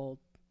unfold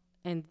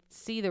and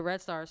see the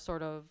Red Stars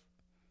sort of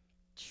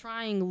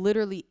trying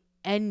literally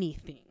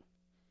anything,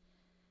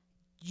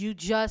 you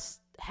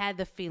just had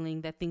the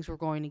feeling that things were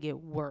going to get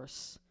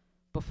worse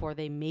before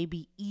they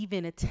maybe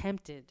even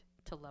attempted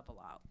to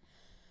level out.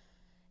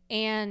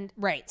 And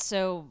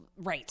so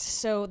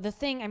the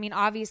thing, I mean,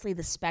 obviously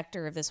the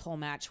specter of this whole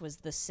match was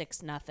the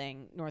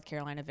 6-0 North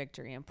Carolina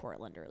victory in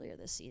Portland earlier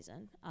this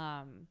season.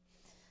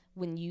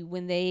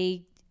 When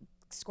they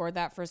scored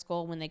that first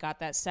goal, when they got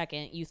that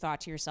second, you thought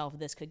to yourself,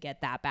 this could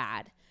get that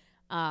bad.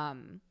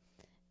 And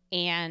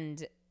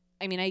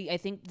I mean, I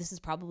think this is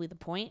probably the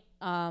point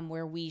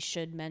where we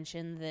should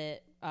mention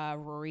that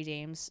Rory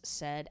Dames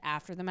said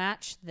after the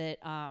match that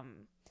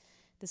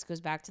this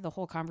goes back to the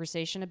whole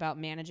conversation about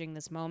managing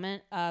this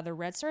moment. The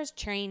Red Stars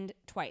trained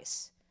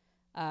twice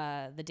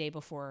the day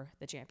before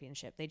the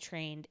championship. They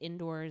trained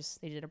indoors,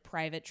 they did a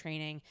private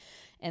training,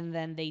 and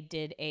then they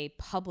did a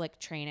public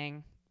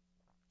training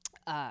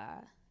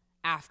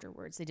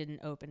afterwards. They did an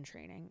open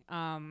training.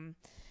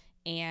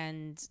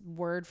 And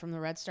word from the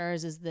Red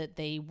Stars is that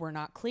they were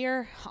not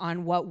clear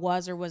on what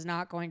was or was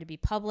not going to be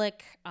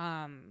public.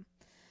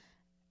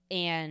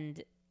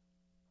 And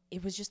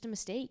it was just a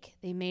mistake.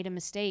 They made a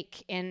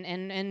mistake.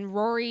 And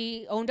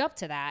Rory owned up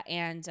to that.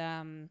 And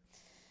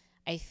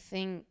I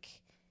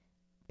think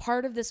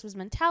part of this was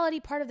mentality.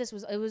 Part of this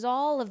was, it was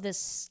all of this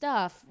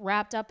stuff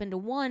wrapped up into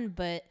one.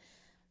 But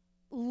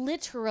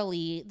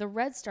literally, the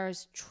Red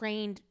Stars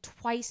trained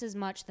twice as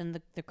much than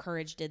the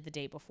Courage did the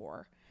day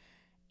before.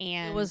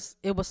 And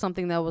it was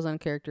something that was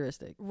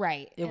uncharacteristic.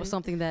 Right. It was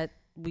something that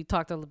we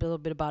talked a little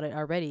bit about it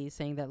already,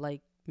 saying that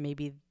like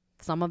maybe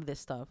some of this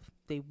stuff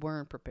they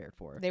weren't prepared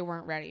for. They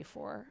weren't ready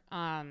for.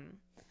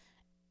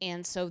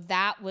 And so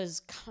that was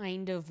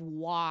kind of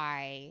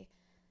why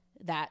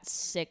that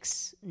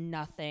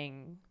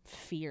 6-0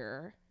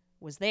 fear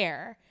was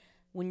there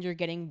when you're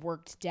getting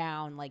worked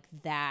down like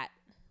that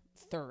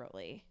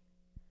thoroughly.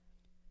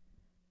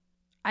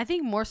 I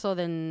think more so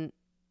than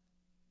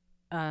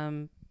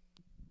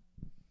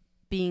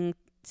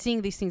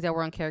seeing these things that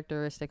were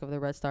uncharacteristic of the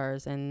Red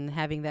Stars and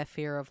having that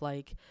fear of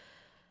like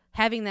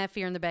having that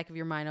fear in the back of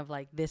your mind of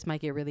like this might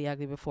get really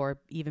ugly before it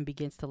even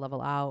begins to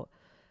level out.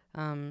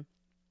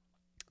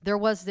 There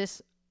was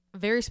this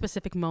very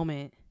specific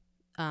moment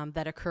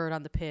that occurred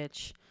on the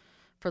pitch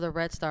for the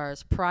Red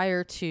Stars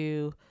prior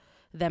to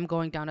them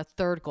going down a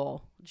third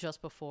goal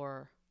just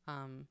before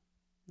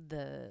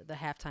the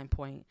halftime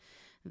point.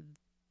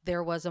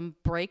 There was a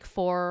break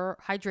for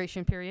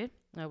hydration period,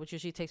 which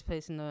usually takes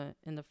place in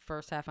the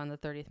first half on the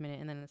 30th minute,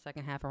 and then in the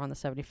second half around the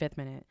 75th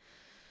minute.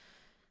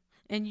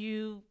 And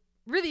you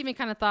really even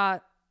kind of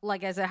thought,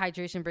 like, as that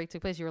hydration break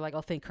took place, you were like,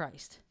 oh, thank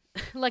Christ.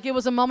 Like, it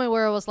was a moment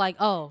where it was like,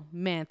 oh,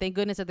 man, thank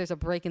goodness that there's a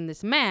break in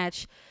this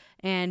match,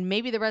 and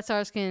maybe the Red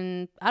Stars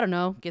can, I don't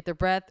know, get their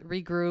breath,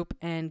 regroup,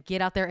 and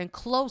get out there and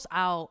close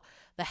out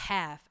the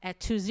half at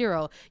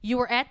 2-0. You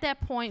were at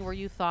that point where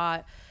you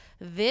thought,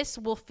 this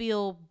will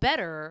feel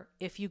better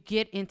if you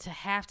get into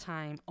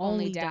halftime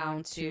only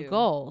down 2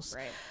 goals.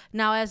 Right.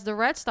 Now, as the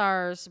Red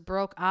Stars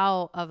broke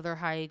out of their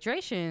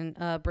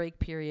hydration break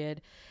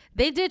period,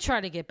 they did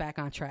try to get back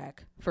on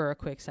track for a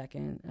quick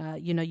second.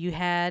 You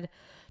had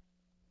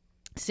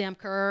Sam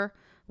Kerr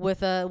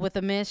with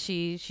a miss.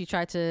 She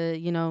tried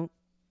to,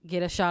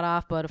 get a shot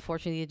off, but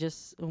unfortunately it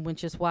just went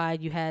just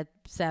wide. You had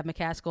Sab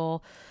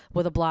McCaskill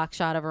with a block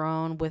shot of her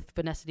own with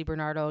Vanessa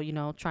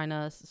DiBernardo, trying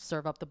to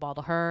serve up the ball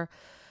to her.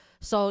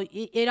 So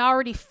it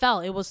already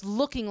felt, it was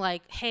looking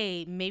like,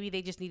 hey, maybe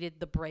they just needed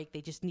the break. They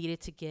just needed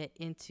to get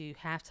into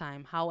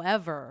halftime.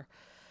 However,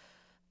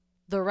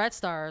 the Red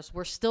Stars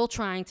were still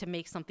trying to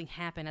make something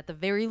happen. At the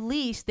very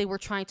least, they were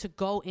trying to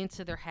go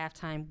into their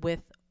halftime with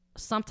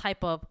some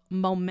type of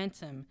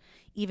momentum,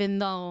 even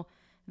though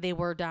they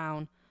were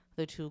down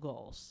the 2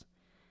 goals.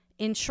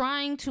 In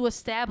trying to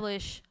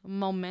establish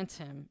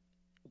momentum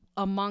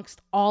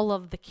amongst all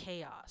of the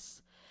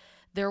chaos,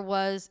 there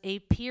was a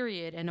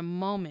period and a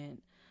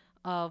moment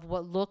of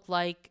what looked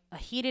like a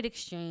heated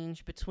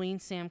exchange between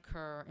Sam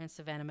Kerr and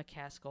Savannah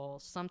McCaskill,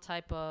 some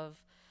type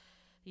of,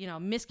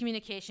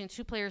 miscommunication,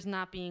 2 players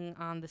not being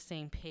on the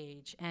same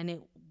page.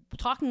 And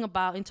talking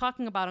about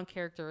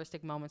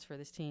uncharacteristic moments for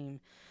this team,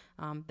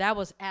 that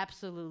was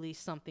absolutely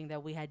something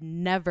that we had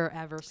never,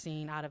 ever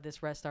seen out of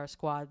this Red Star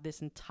squad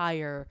this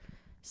entire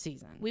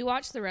season. We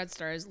watched the Red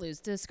Stars lose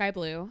to Sky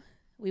Blue.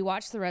 We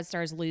watched the Red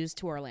Stars lose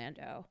to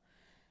Orlando.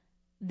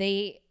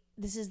 They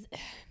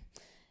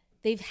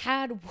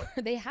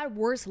had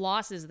worse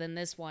losses than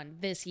this one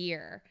this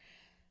year,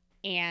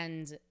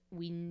 and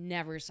we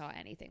never saw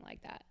anything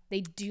like that.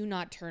 They do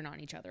not turn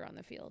on each other on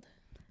the field.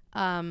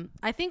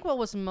 I think what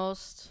was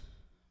most,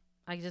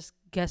 I just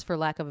guess for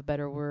lack of a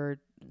better word,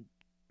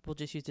 we'll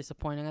just use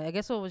disappointing. I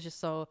guess what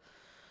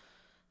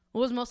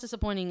was most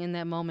disappointing in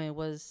that moment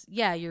was,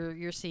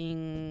 you're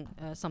seeing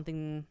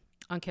something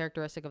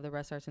uncharacteristic of the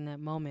Red Stars in that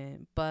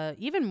moment, but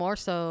even more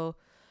so,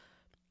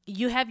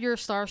 you have your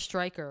star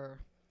striker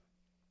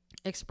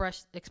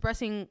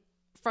expressing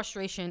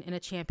frustration in a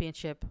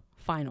championship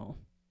final,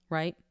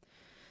 right?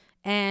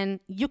 And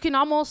you can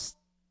almost,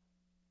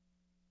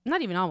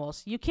 not even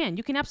almost, you can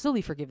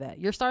absolutely forgive that.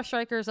 Your star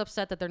striker is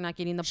upset that they're not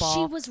getting the ball.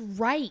 She was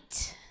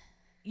right.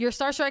 Your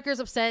star striker is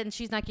upset and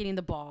she's not getting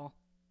the ball.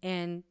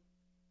 And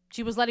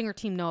she was letting her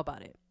team know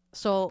about it.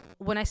 So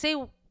when I say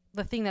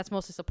the thing that's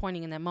most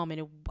disappointing in that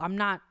moment, I'm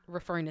not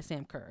referring to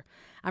Sam Kerr.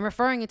 I'm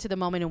referring it to the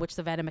moment in which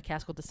Savannah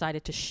McCaskill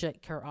decided to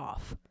shake her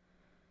off.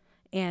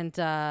 And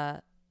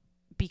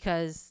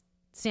because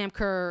Sam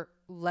Kerr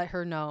let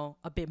her know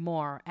a bit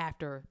more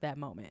after that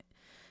moment.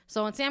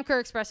 So in Sam Kerr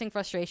expressing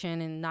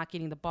frustration and not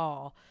getting the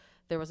ball,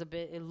 there was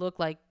it looked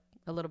like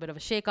a little bit of a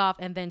shake off,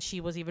 and then she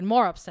was even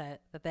more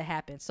upset that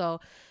happened. So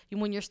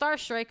when your star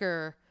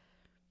striker,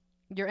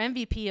 your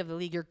MVP of the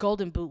league, your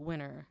Golden Boot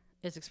winner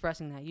is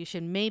expressing that, you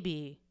should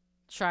maybe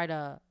try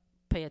to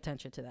pay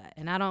attention to that.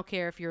 And I don't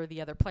care if you're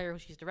the other player who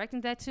she's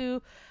directing that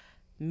to,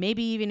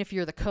 maybe even if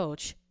you're the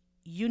coach,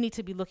 you need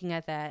to be looking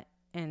at that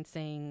and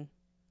saying,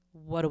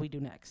 what do we do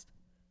next?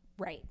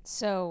 Right.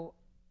 So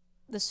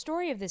the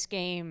story of this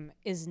game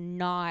is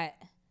not,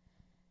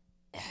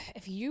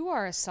 if you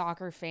are a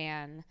soccer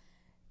fan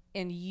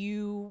and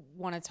you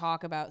want to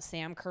talk about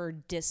Sam Kerr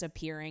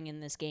disappearing in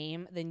this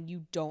game, then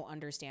you don't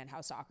understand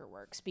how soccer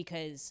works.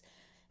 Because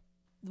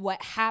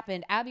what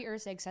happened, Abby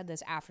Erceg said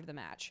this after the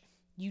match,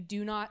 you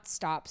do not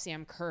stop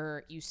Sam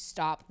Kerr, you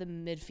stop the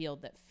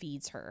midfield that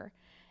feeds her.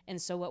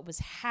 And so what was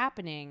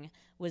happening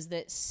was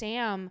that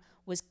Sam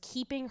was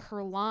keeping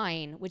her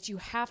line, which you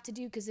have to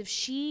do, because if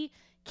she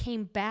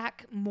came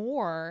back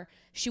more,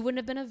 she wouldn't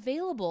have been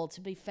available to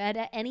be fed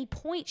at any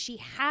point. She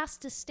has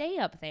to stay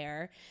up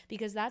there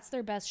because that's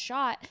their best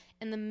shot.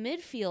 And the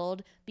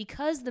midfield,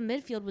 because the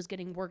midfield was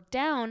getting worked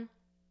down,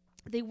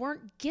 they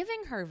weren't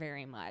giving her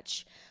very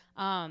much.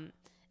 And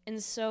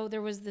so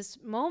there was this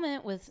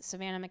moment with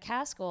Savannah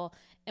McCaskill,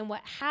 and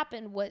what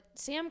happened, what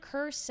Sam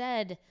Kerr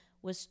said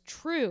was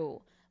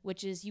true,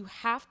 which is you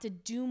have to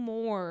do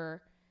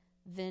more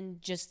than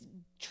just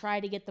try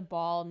to get the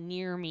ball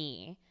near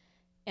me.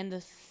 And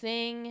the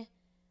thing,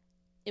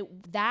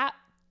 that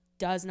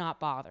does not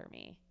bother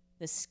me.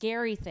 The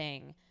scary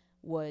thing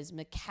was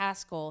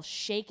McCaskill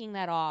shaking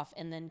that off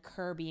and then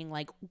Kerr being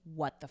like,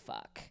 what the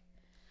fuck?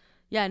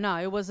 Yeah, no,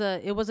 it was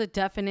a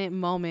definite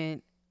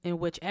moment in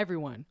which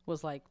everyone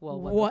was like, well,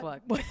 what the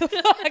fuck? What the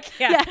fuck?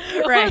 Yeah,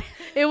 right.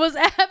 It was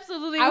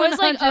absolutely I was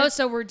like, oh,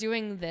 so we're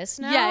doing this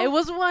now? Yeah, it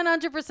was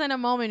 100% a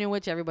moment in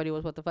which everybody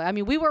was, what the fuck? I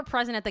mean, we were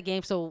present at the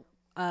game, so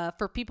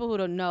for people who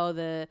don't know,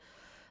 the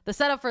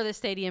setup for this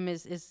stadium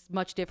is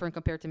much different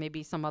compared to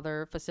maybe some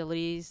other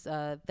facilities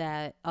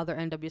that other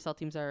NWSL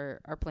teams are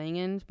playing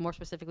in. More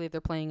specifically, if they're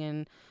playing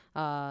in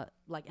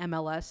like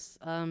MLS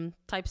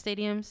type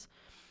stadiums.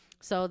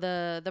 So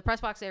the press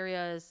box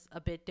area is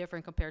a bit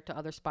different compared to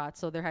other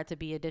spots. So there had to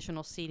be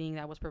additional seating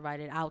that was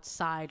provided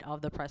outside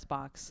of the press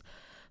box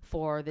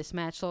for this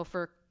match. So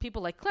for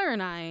people like Claire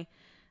and I,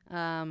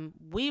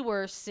 we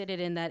were seated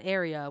in that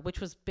area,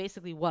 which was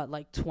basically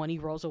like 20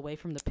 rows away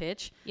from the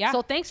pitch. Yeah.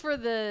 So thanks for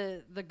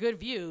the good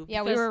view.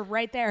 Yeah, we were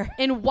right there.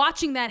 And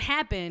watching that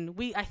happen,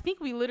 I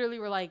think we literally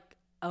were like,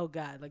 oh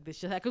God, like this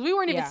just happened. Because we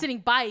weren't even sitting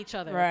by each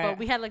other. Right. But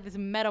we had like this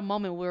meta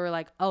moment where we were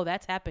like, oh,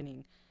 that's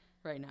happening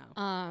right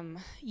now.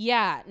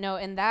 Yeah, no,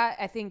 and that,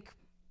 I think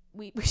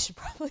we should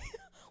probably,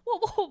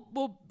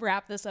 we'll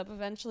wrap this up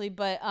eventually,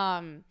 but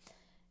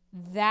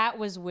that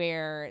was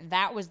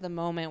the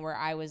moment where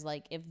I was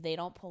like, if they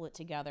don't pull it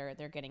together,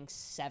 they're getting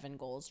 7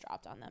 goals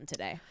dropped on them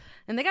today.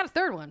 And they got a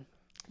third one.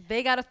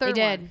 They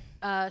did.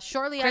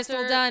 Shortly Crystal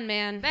after. Dunn,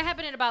 man. That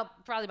happened in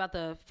probably about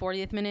the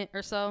 40th minute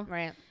or so.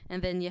 Right.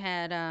 And then you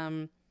had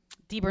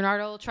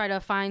DiBernardo try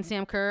to find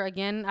Sam Kerr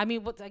again. I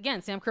mean,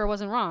 again, Sam Kerr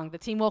wasn't wrong. The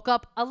team woke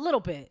up a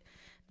little bit.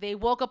 They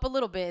woke up a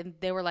little bit, and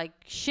they were like,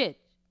 shit,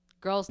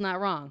 girl's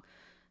not wrong.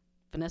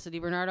 Vanessa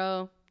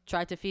DiBernardo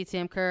tried to feed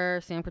Sam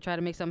Kerr. Sam Kerr tried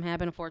to make something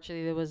happen.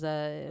 Unfortunately, it was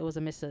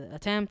a missed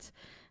attempt.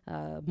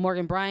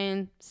 Morgan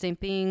Bryan, same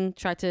thing.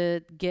 Tried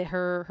to get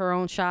her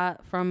own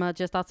shot from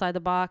just outside the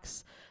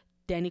box.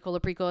 Danny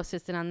Colaprico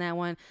assisted on that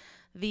one.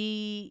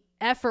 The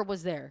effort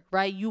was there,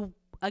 right? You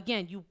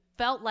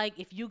felt like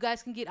if you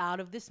guys can get out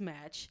of this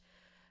match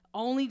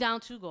only down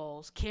 2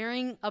 goals,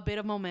 carrying a bit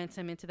of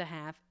momentum into the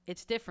half,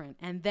 it's different.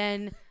 And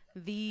then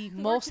the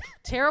most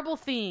terrible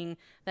thing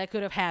that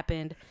could have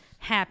happened.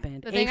 A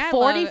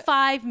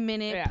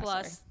 45-minute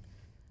plus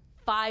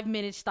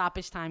 5-minute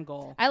stoppage time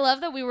goal. I love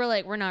that we were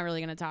like, we're not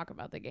really going to talk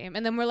about the game.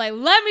 And then we're like,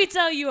 let me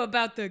tell you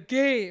about the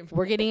game.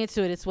 We're getting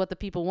into it. It's what the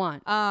people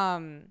want.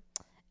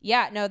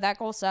 Yeah, no, that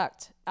goal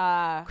sucked.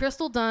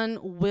 Crystal Dunn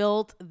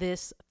willed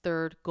this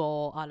 3rd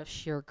goal out of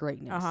sheer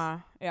greatness.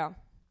 Yeah.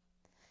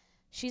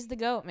 She's the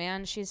GOAT,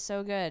 man. She's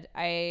so good.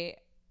 I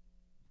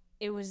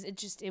was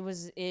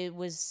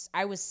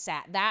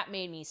sad. That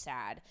made me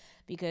sad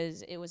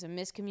because it was a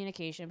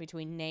miscommunication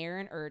between Nair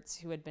and Ertz,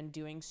 who had been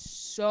doing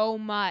so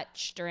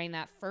much during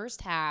that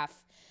first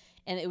half.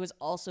 And it was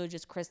also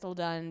just Crystal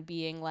Dunn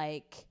being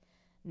like,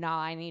 nah,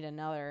 I need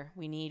another.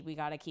 We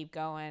got to keep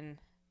going.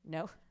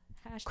 No.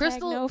 Hashtag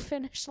Crystal, no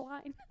finish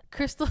line.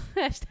 Crystal,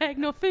 hashtag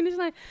no finish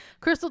line.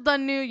 Crystal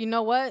Dunn knew, you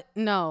know what?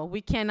 No,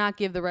 we cannot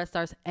give the Red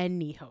Stars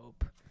any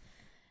hope.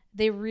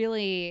 They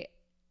really,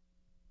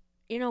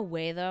 in a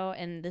way though,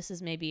 and this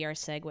is maybe our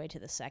segue to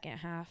the second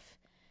half,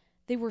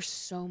 they were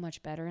so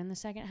much better in the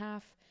second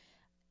half.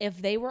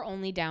 If they were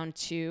only down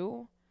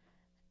 2,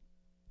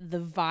 the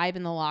vibe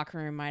in the locker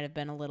room might have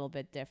been a little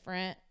bit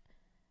different.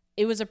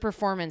 It was a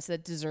performance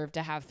that deserved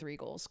to have 3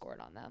 goals scored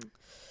on them.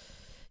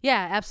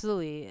 Yeah,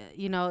 absolutely.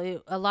 You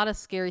know, a lot of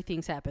scary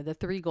things happened. The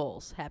 3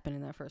 goals happened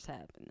in that first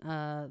half.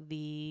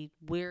 The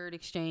weird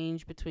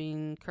exchange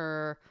between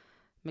Kerr,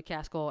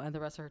 McCaskill, and the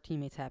rest of her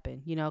teammates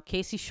happened. You know,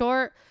 Casey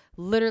Short,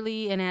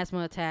 literally an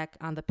asthma attack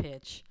on the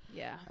pitch.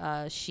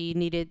 Yeah. She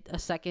needed a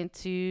second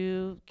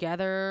to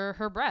gather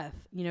her breath.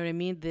 You know what I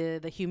mean?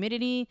 The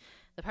humidity,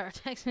 the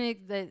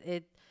pyrotechnic,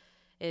 that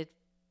it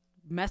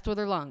messed with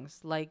her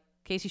lungs. Like,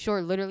 Casey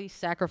Short literally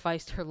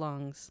sacrificed her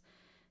lungs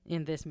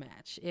in this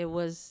match. It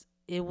was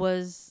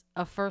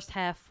a first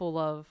half full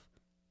of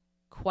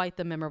quite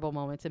the memorable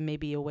moments, and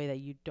maybe a way that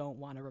you don't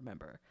want to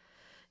remember,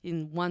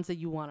 in ones that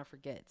you want to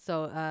forget.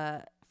 So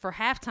for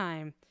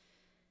halftime,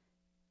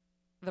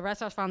 the Red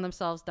Stars found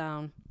themselves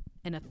down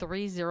in a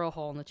 3-0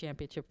 hole in the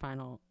championship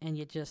final, and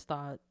you just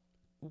thought,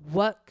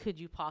 what could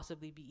you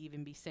possibly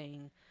even be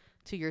saying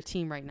to your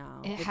team right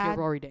now with your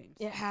Rory Dames?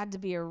 It had to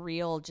be a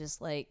real,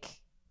 just like,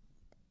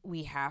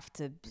 we have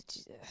to,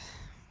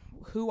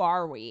 who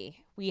are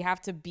we? We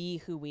have to be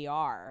who we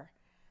are.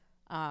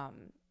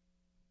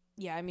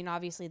 Yeah, I mean,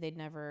 obviously they'd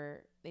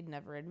never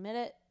admit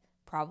it.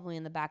 Probably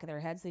in the back of their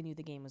heads, they knew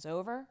the game was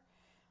over.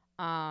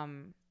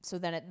 So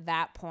then at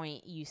that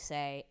point, you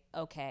say,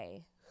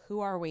 okay, who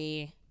are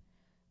we?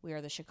 We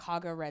are the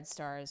Chicago Red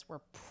Stars. We're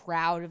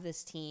proud of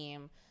this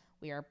team.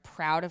 We are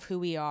proud of who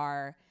we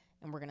are.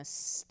 And we're going to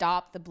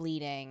stop the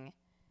bleeding.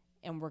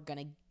 And we're going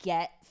to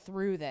get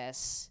through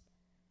this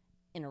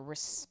in a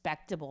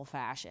respectable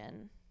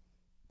fashion.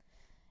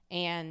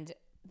 And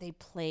they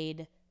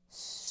played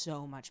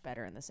so much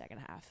better in the second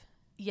half.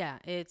 Yeah,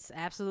 it's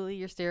absolutely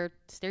your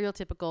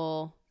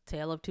stereotypical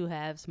tale of two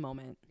halves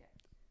moment.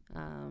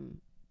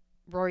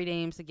 Rory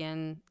Dames,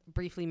 again,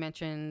 briefly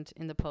mentioned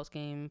in the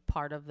postgame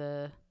part of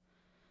the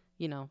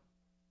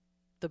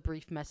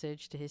brief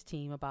message to his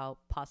team about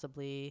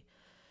possibly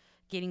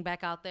getting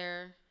back out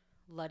there,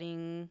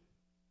 letting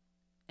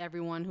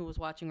everyone who was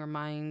watching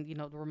remind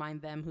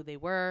them who they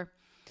were,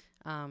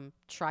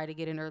 try to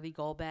get an early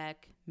goal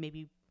back,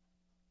 maybe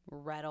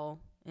rattle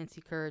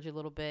NC Courage a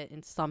little bit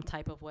in some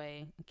type of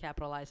way and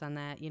capitalize on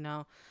that,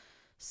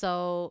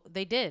 So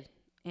they did.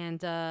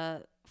 And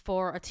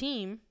for a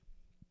team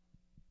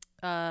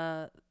in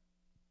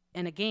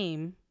a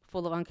game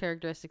full of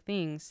uncharacteristic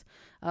things,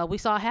 we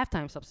saw a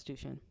halftime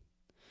substitution.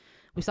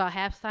 We saw a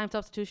halftime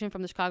substitution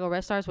from the Chicago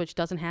Red Stars, which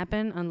doesn't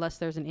happen unless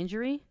there's an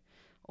injury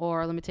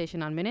or a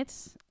limitation on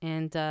minutes.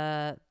 And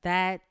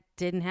that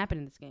didn't happen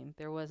in this game.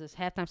 There was this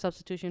halftime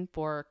substitution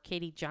for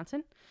Katie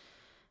Johnson,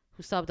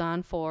 who subbed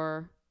on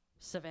for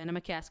Savannah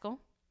McCaskill.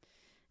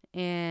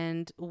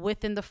 And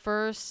within the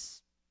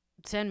first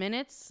 10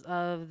 minutes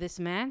of this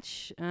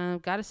match,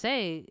 gotta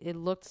say, it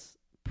looked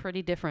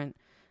pretty different,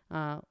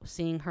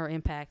 seeing her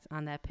impact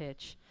on that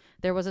pitch.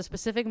 There was a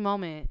specific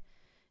moment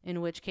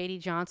in which Katie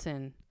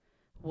Johnson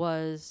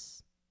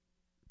was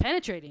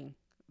penetrating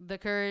the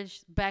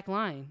Courage back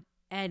line,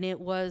 and it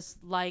was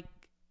like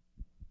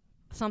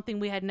something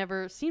we had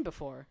never seen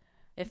before.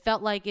 It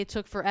felt like it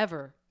took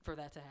forever for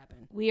that to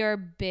happen. We are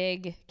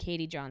big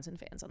Katie Johnson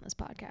fans on this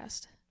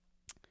podcast.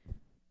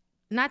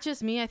 Not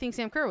just me. I think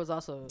Sam Kerr was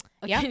also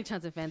a Katie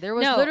Johnson fan. There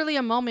was literally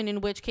a moment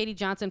in which Katie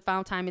Johnson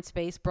found time and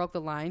space, broke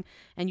the line,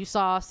 and you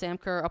saw Sam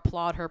Kerr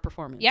applaud her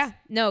performance. Yeah.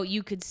 No,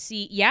 you could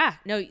see. Yeah.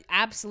 No,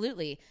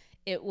 absolutely.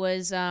 It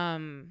was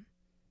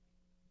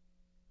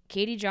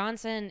Katie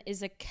Johnson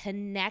is a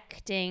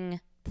connecting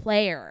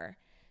player.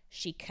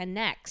 She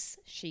connects.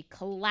 She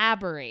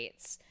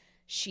collaborates.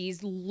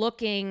 She's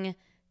looking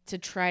to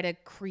try to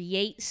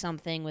create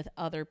something with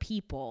other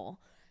people.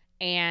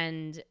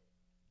 And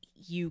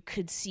you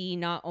could see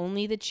not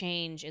only the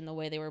change in the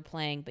way they were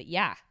playing, but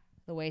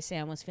the way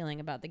Sam was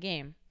feeling about the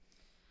game.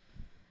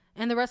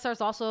 And the Red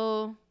Stars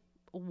also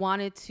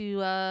wanted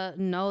to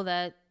know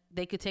that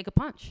they could take a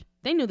punch.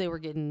 They knew they were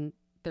getting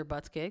their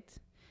butts kicked.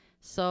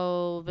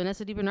 So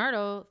Vanessa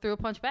DiBernardo threw a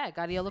punch back,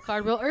 got a yellow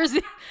card real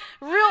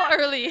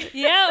early.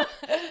 Yeah.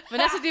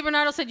 Vanessa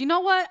DiBernardo said, you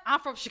know what?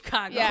 I'm from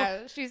Chicago.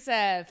 Yeah, she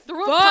said,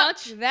 threw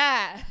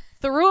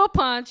a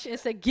punch and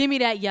said, give me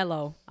that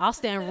yellow. I'll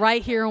stand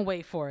right here and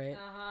wait for it.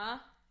 Uh-huh.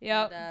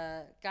 Yep.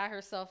 And, got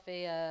herself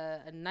a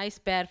nice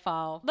bad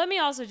foul. Let me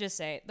also just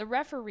say, the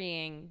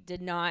refereeing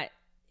did not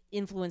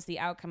influence the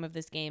outcome of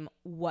this game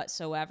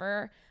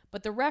whatsoever,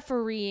 but the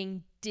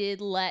refereeing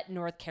did let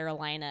North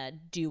Carolina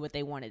do what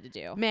they wanted to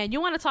do. Man, you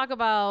want to talk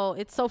about,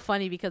 it's so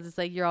funny because it's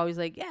like, you're always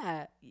like,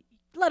 yeah,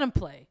 let them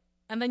play.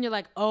 And then you're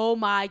like, oh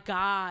my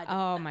God.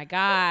 Oh my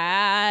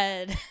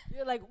God.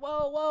 You're like,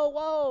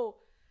 whoa.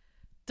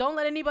 Don't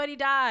let anybody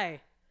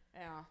die.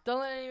 Don't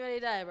let anybody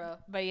die, bro.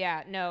 But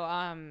yeah, no.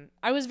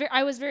 I was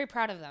very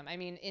proud of them. I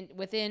mean,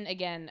 within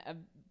again a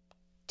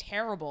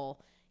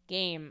terrible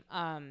game.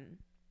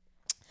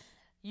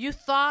 You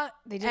thought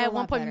they did at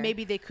one point better.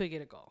 maybe they could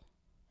get a goal.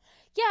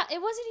 Yeah,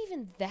 it wasn't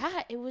even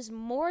that. It was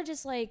more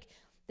just like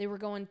they were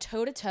going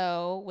toe to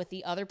toe with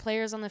the other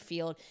players on the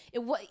field. It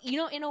was,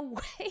 in a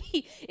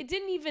way, it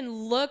didn't even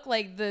look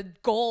like the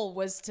goal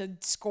was to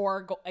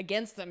score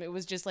against them. It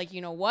was just like, you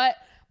know what?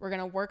 We're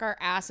going to work our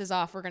asses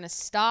off. We're going to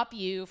stop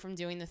you from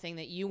doing the thing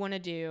that you want to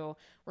do.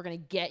 We're going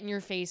to get in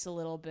your face a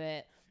little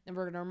bit, and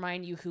we're going to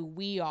remind you who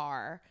we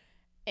are.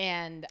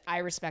 And I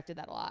respected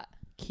that a lot.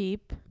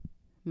 Keep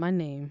my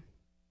name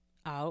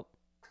out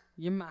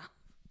your mouth,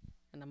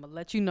 and I'm going to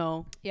let you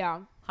know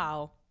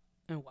how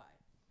and why.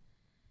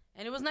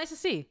 And it was nice to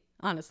see,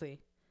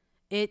 honestly.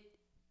 It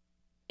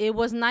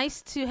was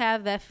nice to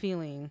have that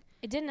feeling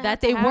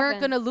that they weren't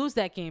going to lose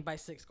that game by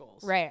 6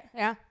 goals. Right.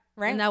 Yeah.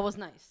 Right. And that was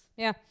nice.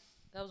 Yeah.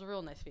 That was a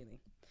real nice feeling.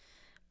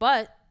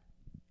 But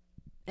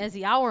as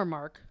the hour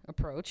mark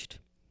approached.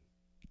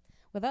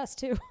 With us,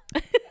 too.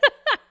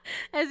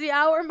 As the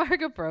hour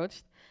mark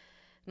approached,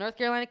 North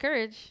Carolina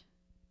Courage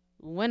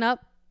went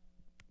up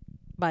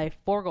by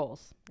 4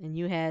 goals. And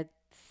you had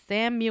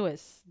Sam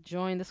Mewis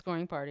join the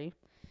scoring party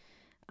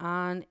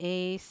on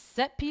a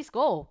set-piece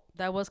goal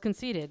that was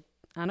conceded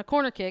on a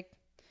corner kick.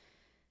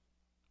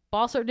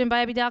 Ball served in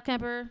by Abby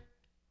Dalkemper.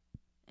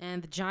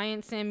 And the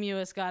giant Sam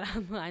Mewis got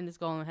online this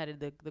goal and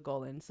headed the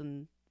goal in.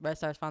 So Red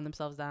Stars found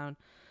themselves down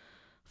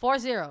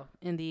 4-0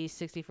 in the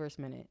 61st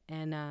minute.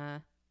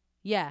 And,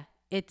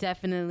 it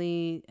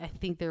definitely, I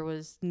think there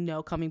was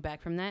no coming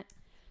back from that.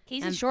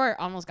 Casey Short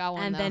almost got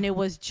one, and then it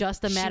was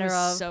just a matter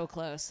of... so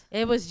close.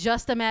 It was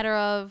just a matter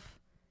of,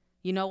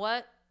 you know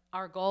what?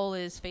 Our goal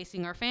is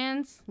facing our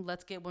fans.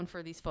 Let's get one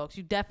for these folks.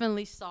 You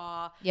definitely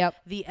saw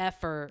the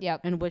effort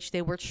in which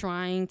they were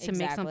trying to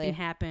make something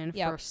happen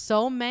for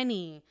so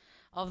many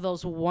of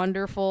those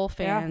wonderful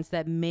fans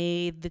that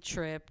made the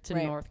trip to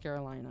North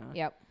Carolina.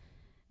 Yep.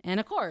 And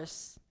of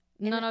course,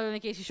 none other than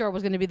Casey Short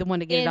was going to be the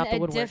one to get it out the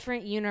woodwork. In a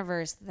different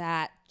universe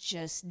that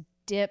just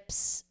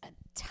dips a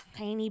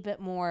tiny bit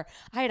more.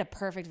 I had a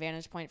perfect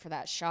vantage point for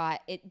that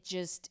shot. It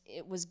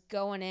was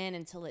going in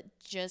until it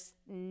just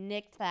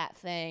nicked that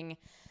thing.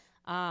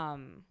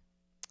 And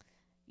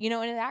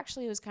it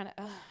actually was kind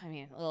of,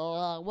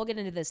 we'll get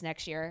into this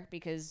next year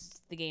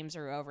because the games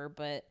are over,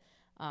 but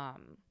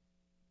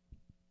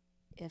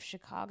if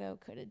Chicago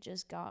could have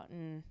just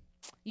gotten...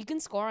 You can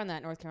score on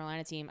that North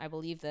Carolina team. I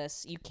believe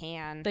this. You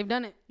can. They've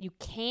done it. You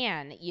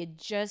can. You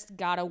just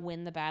got to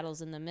win the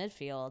battles in the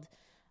midfield.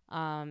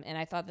 And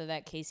I thought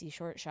that Casey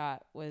Short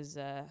shot was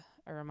a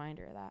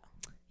reminder of that.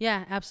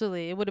 Yeah,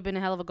 absolutely. It would have been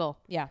a hell of a goal.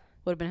 Yeah.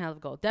 Would have been a hell of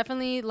a goal.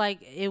 Definitely,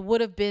 it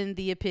would have been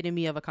the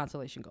epitome of a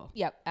consolation goal.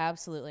 Yep,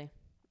 absolutely.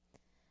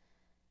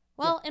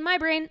 Well, in my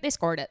brain, they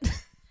scored it.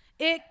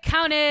 It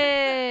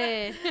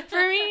counted.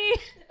 For me.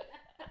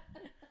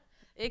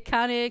 It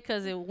counted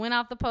because it went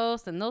off the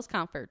post, and those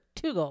count for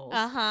 2 goals.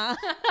 Uh-huh.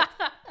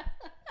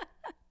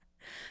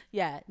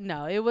 Yeah,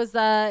 no, it was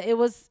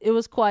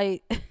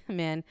quite,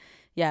 man.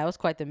 Yeah, it was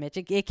quite the mitch.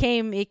 It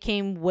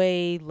came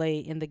way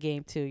late in the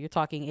game too. You're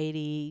talking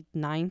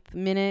 89th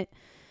minute.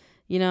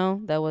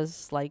 That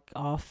was like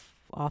off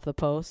the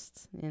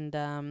post,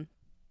 and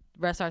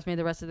Red Stars made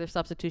the rest of their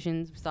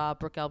substitutions. We saw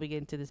Brooke Elby get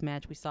into this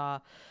match. We saw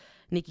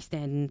Nikki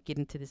Stanton get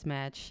into this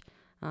match.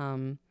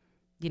 To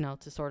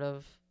sort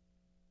of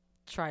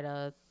try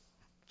to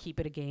keep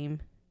it a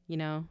game,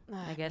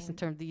 I guess in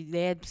terms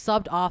they had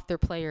subbed off their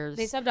players.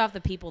 They subbed off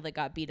the people that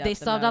got beat up. They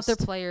subbed off their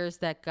players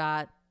that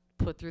got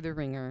put through the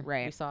ringer.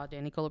 Right. We saw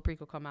Danny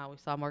Colaprico come out. We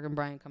saw Morgan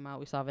Bryant come out.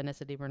 We saw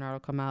Vanessa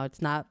DiBernardo come out.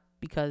 It's not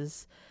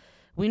because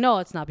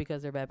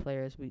they're bad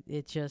players.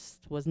 It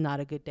just was not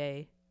a good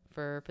day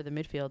for the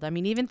midfield. I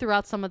mean, even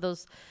throughout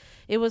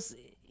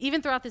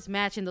this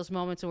match, in those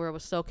moments where it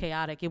was so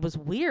chaotic, it was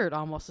weird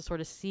almost to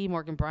sort of see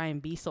Morgan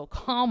Bryant be so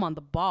calm on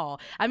the ball.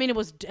 I mean,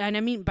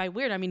 by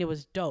weird, I mean, it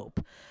was dope.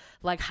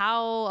 Like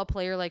how a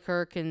player like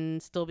her can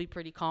still be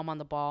pretty calm on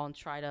the ball and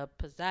try to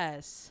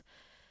possess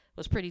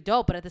was pretty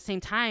dope. But at the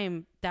same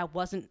time, that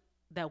wasn't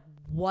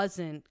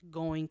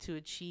going to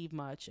achieve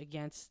much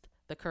against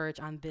the Courage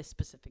on this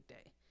specific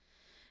day.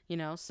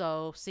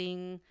 So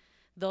seeing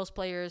those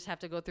players have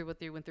to go through what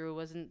they went through, it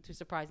wasn't too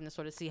surprising to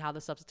sort of see how the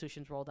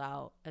substitutions rolled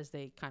out as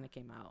they kind of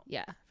came out.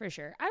 Yeah, for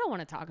sure. I don't want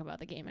to talk about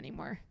the game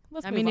anymore.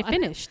 They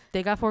finished.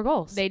 They got 4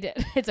 goals. They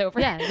did. It's over.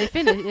 Yeah, they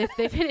finished. If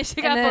they finished,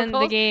 they got 4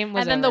 goals. The game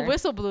was over. And then over. the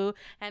whistle blew,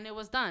 and it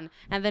was done.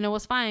 And then it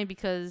was fine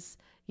because,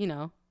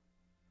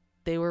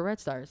 they were Red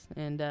Stars,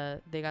 and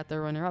they got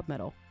their runner-up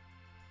medal.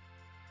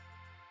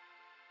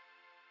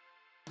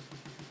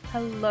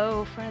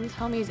 Hello, friends,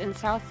 homies, and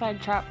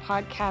Southside Trap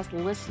podcast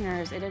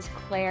listeners. It is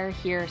Claire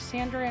here.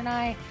 Sandra and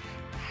I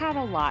had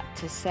a lot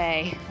to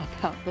say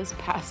about this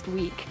past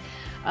week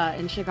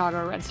in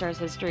Chicago Red Stars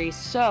history,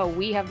 so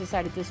we have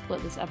decided to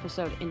split this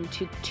episode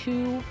into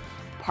 2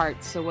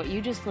 parts. So what you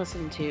just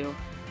listened to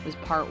was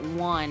part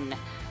 1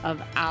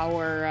 of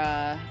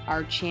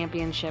our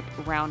championship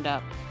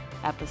roundup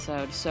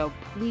episode. So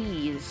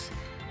please,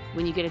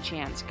 when you get a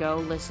chance, go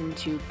listen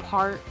to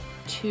part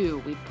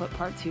 2. We put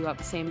part 2 up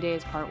the same day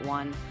as part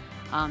 1.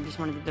 Just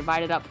wanted to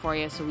divide it up for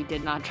you so we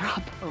did not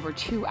drop over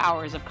 2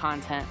 hours of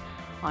content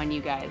on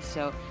you guys.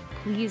 So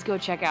please go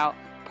check out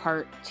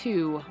part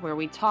 2, where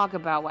we talk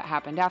about what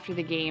happened after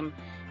the game,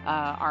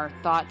 our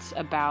thoughts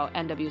about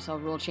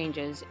NWSL rule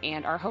changes,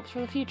 and our hopes for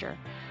the future.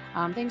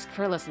 Thanks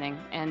for listening,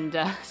 and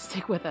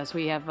stick with us.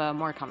 We have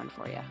more coming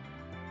for you.